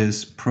of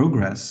this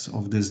progress,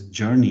 of this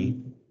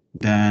journey,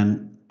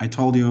 then I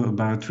told you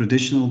about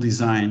traditional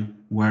design,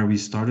 where we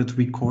started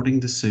recording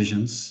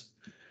decisions.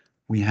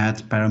 We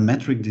had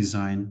parametric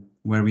design,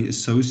 where we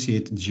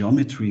associate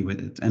geometry with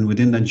it. And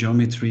within that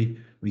geometry,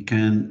 we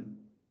can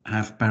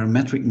have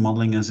parametric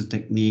modeling as a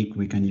technique.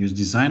 We can use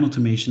design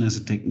automation as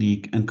a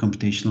technique, and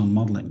computational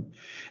modeling.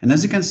 And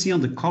as you can see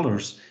on the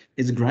colors,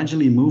 it's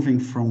gradually moving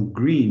from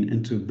green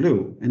into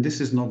blue. And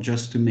this is not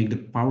just to make the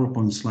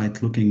PowerPoint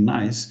slide looking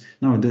nice.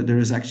 No, there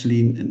is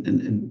actually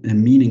a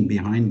meaning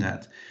behind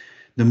that.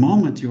 The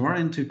moment you are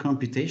into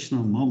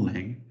computational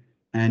modeling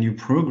and you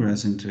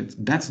progress into it,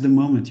 that's the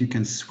moment you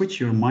can switch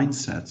your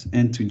mindset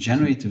into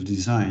generative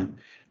design,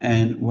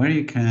 and where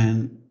you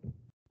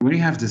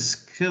have the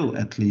skill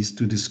at least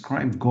to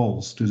describe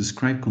goals, to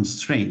describe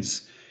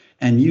constraints,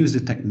 and use the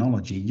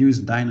technology, use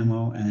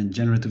Dynamo and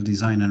generative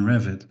design and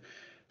Revit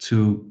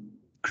to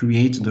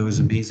create those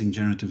amazing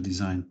generative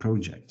design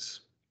projects.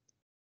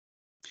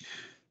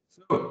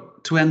 So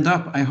to end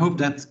up, I hope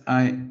that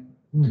I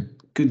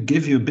could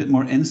give you a bit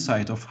more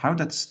insight of how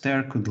that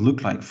stair could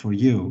look like for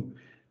you.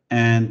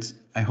 And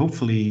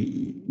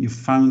hopefully you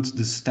found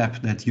the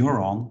step that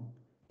you're on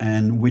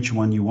and which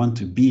one you want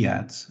to be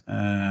at,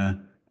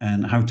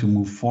 and how to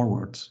move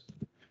forward.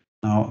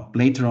 Now,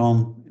 later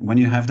on, when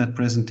you have that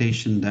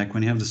presentation deck,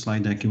 when you have the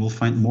slide deck, you will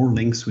find more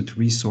links with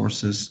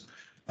resources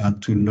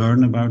to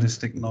learn about this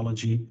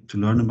technology, to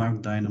learn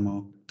about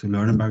Dynamo, to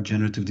learn about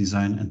generative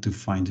design, and to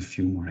find a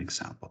few more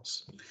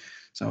examples.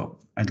 So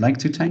I'd like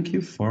to thank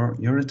you for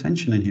your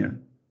attention in here.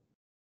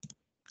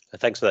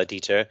 Thanks for that,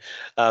 Dieter.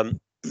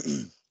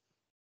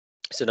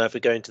 So now if we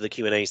go into the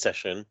Q&A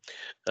session,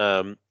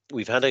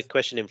 we've had a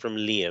question in from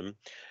Liam.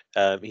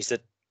 He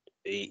said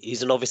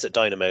he's a novice at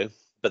Dynamo,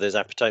 but there's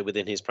appetite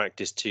within his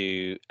practice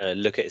to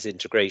look at its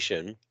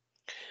integration.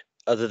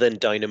 Other than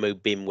Dynamo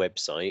BIM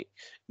website,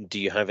 do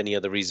you have any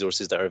other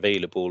resources that are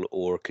available,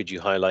 or could you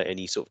highlight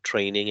any sort of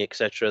training,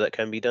 etc., that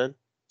can be done?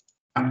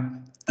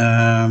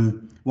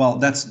 Well,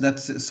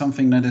 that's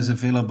something that is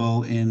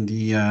available in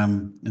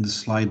the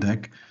slide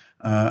deck.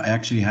 I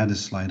actually had a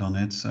slide on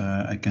it.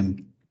 I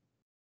can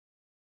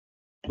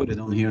put it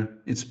on here.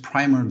 It's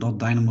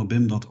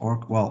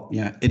primer.dynamobim.org. Well,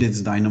 yeah, it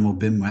is Dynamo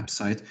BIM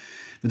website,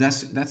 but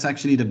that's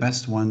actually the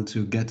best one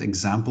to get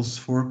examples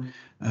for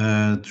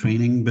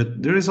training.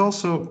 But there is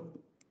also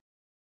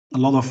a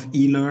lot of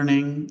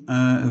e-learning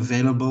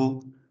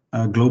available.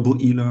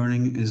 Global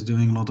e-learning is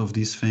doing a lot of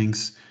these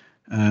things.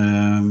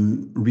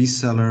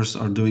 Resellers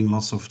are doing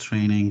lots of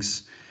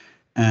trainings,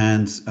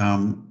 and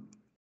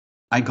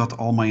I got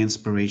all my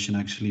inspiration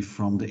actually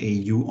from the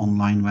AU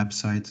online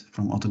website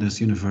from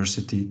Autodesk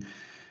University.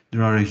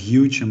 There are a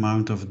huge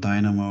amount of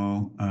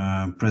Dynamo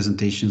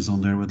presentations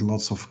on there with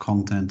lots of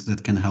content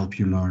that can help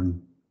you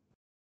learn.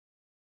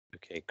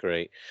 Okay,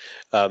 great.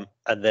 And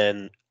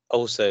then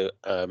also,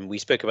 we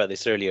spoke about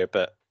this earlier,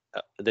 but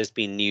there's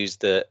been news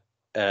that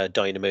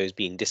Dynamo is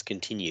being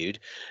discontinued.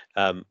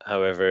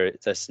 However,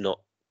 that's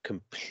not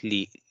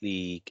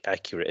completely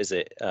accurate, is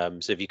it?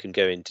 So if you can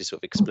go into sort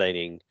of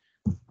explaining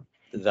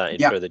that in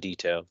further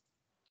detail.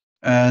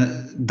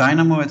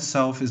 Dynamo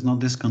itself is not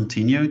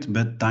discontinued,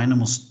 but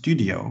Dynamo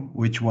Studio,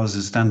 which was a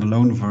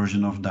standalone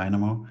version of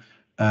Dynamo,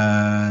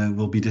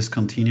 will be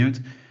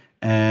discontinued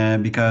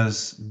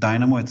because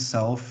Dynamo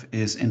itself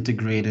is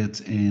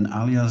integrated in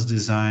Alias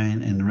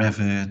Design, in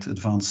Revit,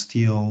 Advanced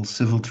Steel,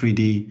 Civil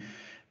 3D,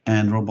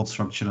 and Robot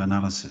Structural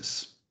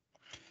Analysis.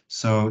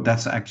 So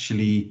that's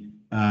actually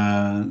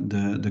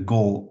the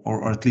goal,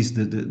 or at least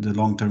the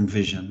long-term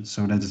vision,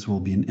 so that it will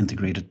be an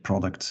integrated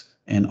product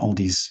in all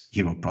these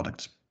hero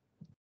products.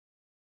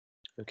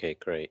 Okay,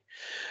 great.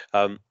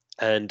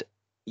 And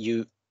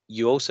you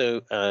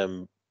also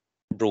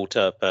brought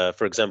up,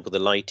 for example, the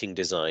lighting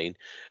design.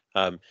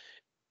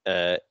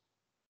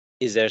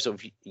 Is there sort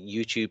of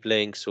YouTube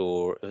links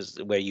or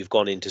where you've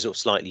gone into sort of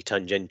slightly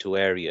tangential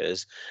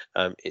areas?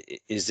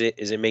 Is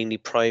it mainly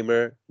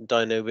Primer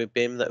Dynamo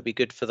BIM that would be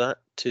good for that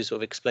to sort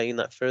of explain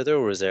that further,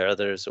 or is there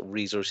other sort of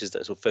resources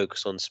that sort of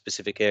focus on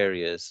specific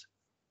areas?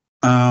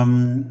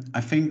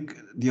 I think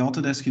the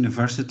Autodesk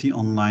University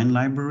online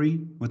library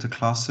with the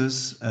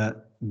classes,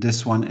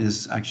 this one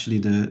is actually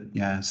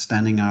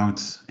standing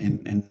out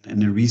in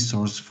a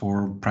resource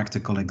for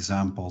practical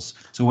examples.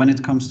 So when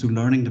it comes to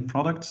learning the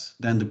product,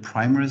 then the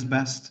primer is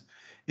best.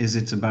 Is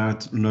it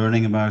about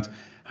learning about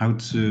how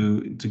to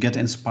get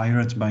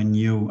inspired by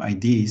new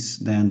ideas?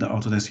 Then the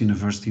Autodesk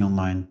University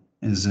online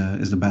is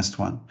the best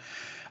one.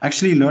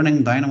 Actually,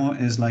 learning Dynamo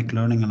is like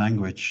learning a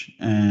language,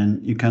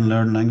 and you can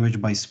learn language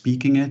by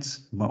speaking it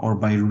or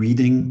by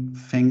reading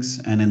things.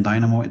 And in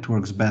Dynamo, it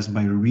works best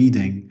by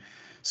reading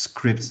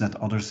scripts that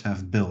others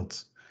have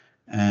built.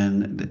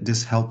 And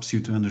this helps you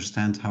to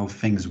understand how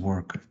things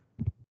work.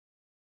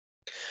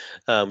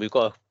 We've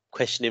got a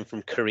question in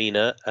from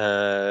Karina.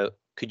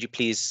 Could you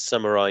please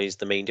summarize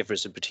the main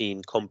difference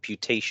between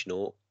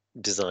computational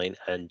design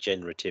and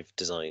generative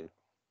design?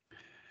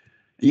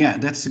 Yeah,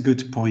 that's a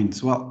good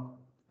point. Well,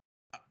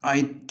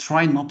 I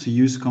try not to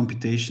use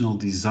computational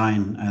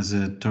design as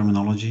a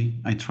terminology.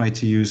 I try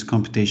to use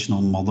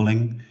computational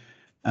modeling,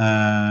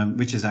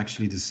 which is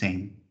actually the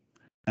same.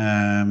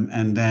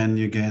 And then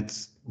you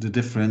get the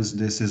difference.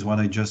 This is what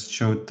I just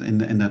showed in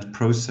that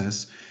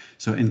process.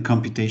 So in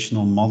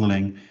computational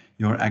modeling,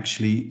 you're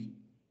actually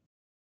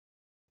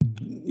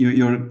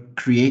you're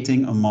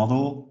creating a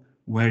model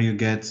where you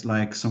get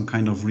like some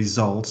kind of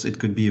results. It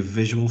could be a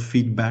visual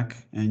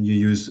feedback, and you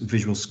use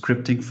visual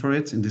scripting for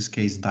it. In this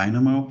case,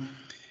 Dynamo.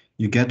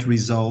 You get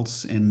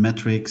results in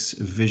metrics,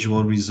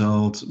 visual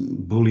result,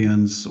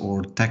 booleans,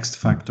 or text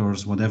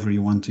factors, whatever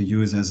you want to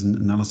use as an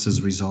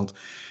analysis result,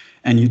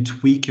 and you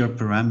tweak your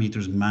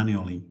parameters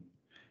manually.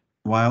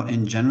 While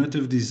in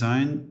generative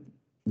design,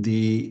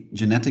 the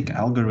genetic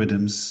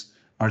algorithms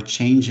are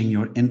changing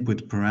your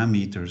input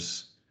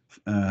parameters.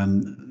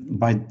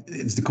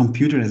 It's the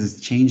computer that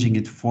is changing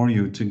it for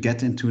you to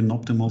get into an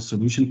optimal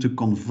solution, to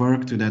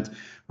convert to that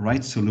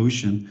right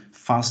solution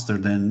faster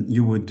than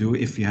you would do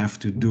if you have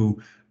to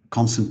do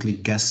constantly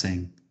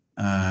guessing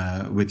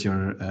with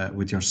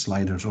your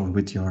sliders or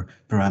with your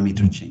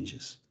parameter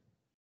changes.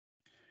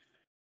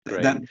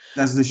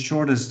 That's the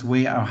shortest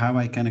way of how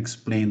I can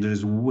explain.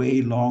 There's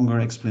way longer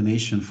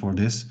explanation for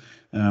this,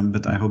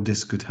 but I hope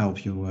this could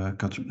help you,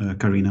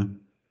 Karina.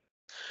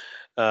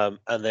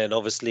 And then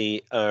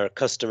obviously our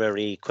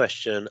customary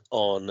question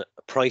on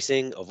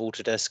pricing of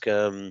Autodesk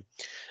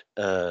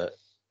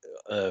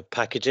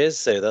packages.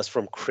 So that's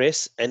from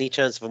Chris. Any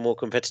chance of a more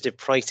competitive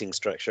pricing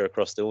structure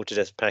across the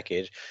Autodesk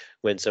package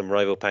when some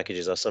rival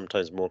packages are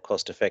sometimes more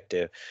cost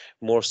effective,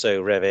 more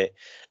so Revit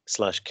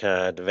 /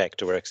 CAD,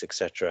 Vectorworks,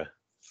 etc.?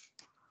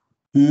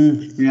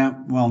 Yeah,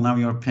 well, now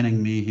you're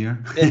pinning me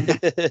here.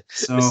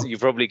 So you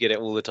probably get it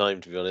all the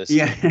time, to be honest.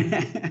 Yeah.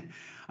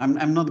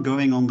 I'm not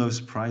going on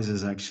those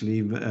prizes actually.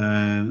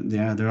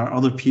 Yeah, there are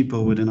other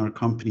people within our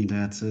company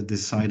that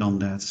decide on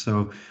that.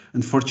 So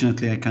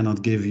unfortunately, I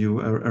cannot give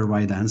you a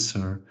right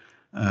answer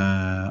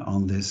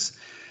on this.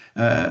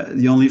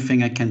 The only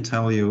thing I can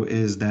tell you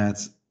is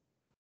that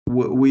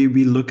we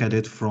look at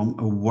it from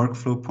a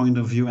workflow point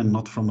of view and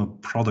not from a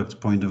product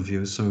point of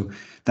view. So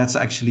that's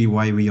actually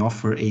why we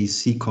offer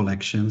AC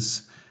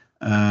collections,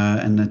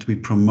 and that we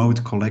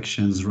promote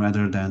collections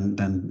rather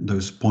than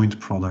those point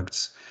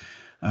products.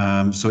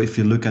 So if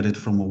you look at it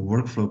from a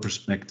workflow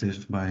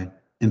perspective, by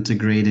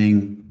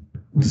integrating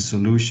the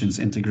solutions,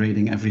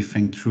 integrating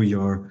everything through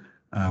your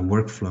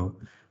workflow,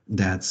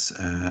 that's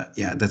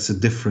a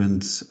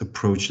different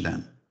approach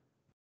then.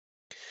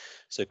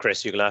 So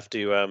Chris, you're gonna have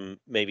to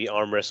maybe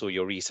arm wrestle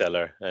your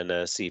reseller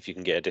and see if you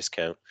can get a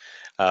discount.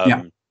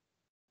 Yeah, Um,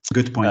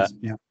 good uh, point.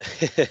 Yeah.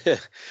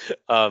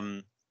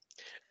 um,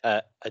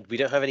 and we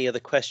don't have any other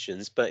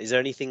questions, but is there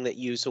anything that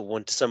you sort of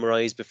want to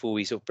summarize before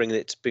we sort of bring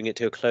it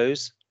to a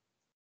close?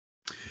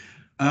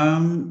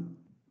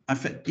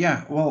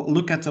 Yeah, well,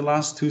 look at the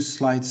last two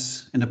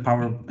slides in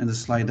the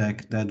slide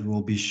deck that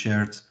will be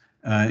shared.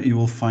 You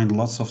will find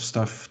lots of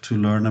stuff to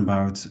learn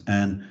about,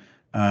 and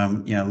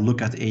yeah,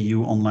 look at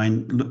AU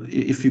online.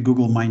 If you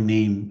Google my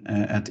name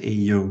at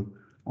AU,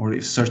 or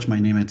if search my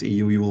name at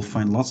AU, you will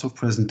find lots of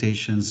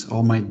presentations.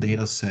 All my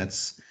data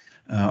sets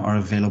are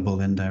available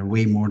in there,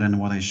 way more than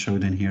what I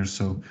showed in here.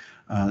 So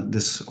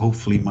this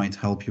hopefully might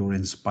help you or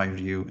inspire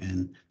you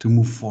and to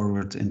move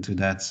forward into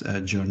that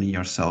journey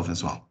yourself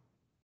as well.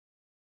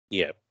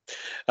 Yeah.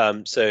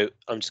 So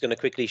I'm just going to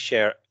quickly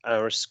share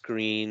our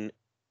screen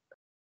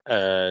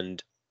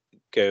and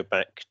go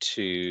back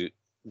to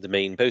the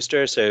main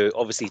poster. So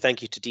obviously,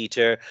 thank you to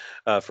Dieter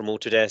from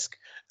Autodesk,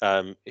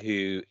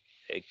 who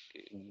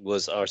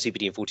was our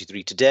CPD in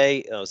 43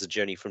 today. That was a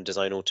journey from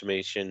design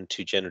automation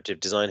to generative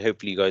design.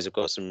 Hopefully you guys have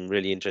got some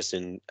really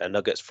interesting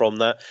nuggets from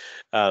that.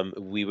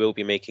 We will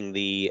be making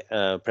the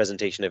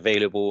presentation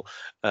available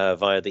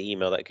via the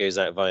email that goes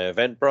out via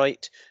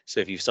Eventbrite. So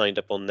if you've signed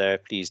up on there,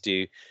 please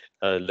do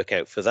look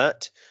out for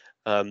that.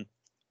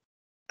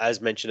 As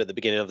mentioned at the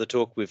beginning of the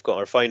talk, we've got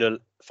our final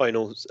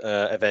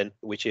event,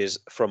 which is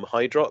from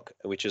Hydrock,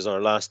 which is our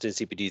last in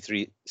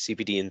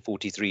CPD in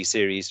 43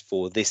 series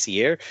for this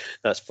year.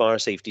 That's fire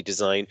safety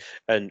design,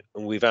 and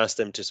we've asked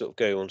them to sort of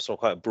go on sort of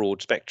quite a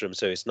broad spectrum.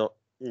 So it's not.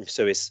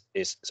 So it's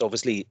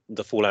obviously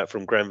the fallout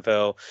from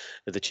Grenfell,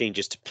 the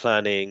changes to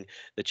planning,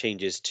 the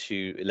changes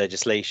to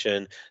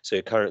legislation,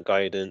 so current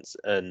guidance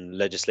and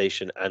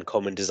legislation and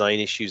common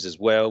design issues as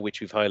well, which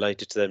we've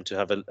highlighted to them to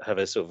have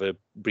a sort of a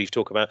brief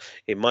talk about.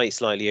 It might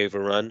slightly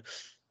overrun,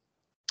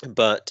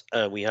 but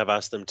we have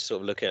asked them to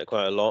sort of look at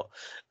quite a lot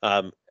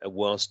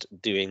whilst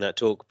doing that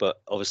talk. But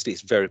obviously,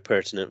 it's very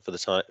pertinent for the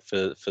time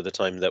for the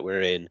time that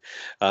we're in.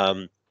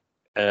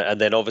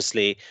 And then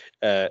obviously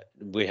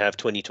we have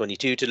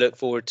 2022 to look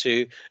forward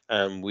to.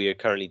 We are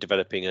currently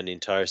developing an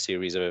entire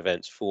series of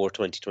events for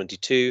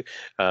 2022.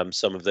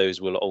 Some of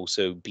those will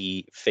also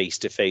be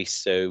face-to-face,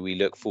 so we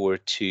look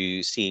forward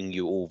to seeing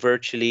you all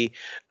virtually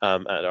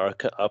at our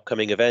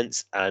upcoming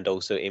events and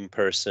also in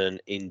person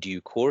in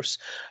due course.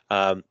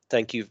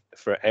 Thank you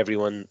for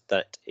everyone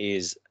that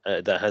has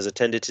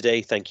attended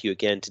today. Thank you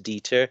again to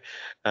Dieter,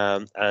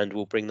 and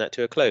we'll bring that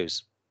to a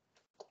close.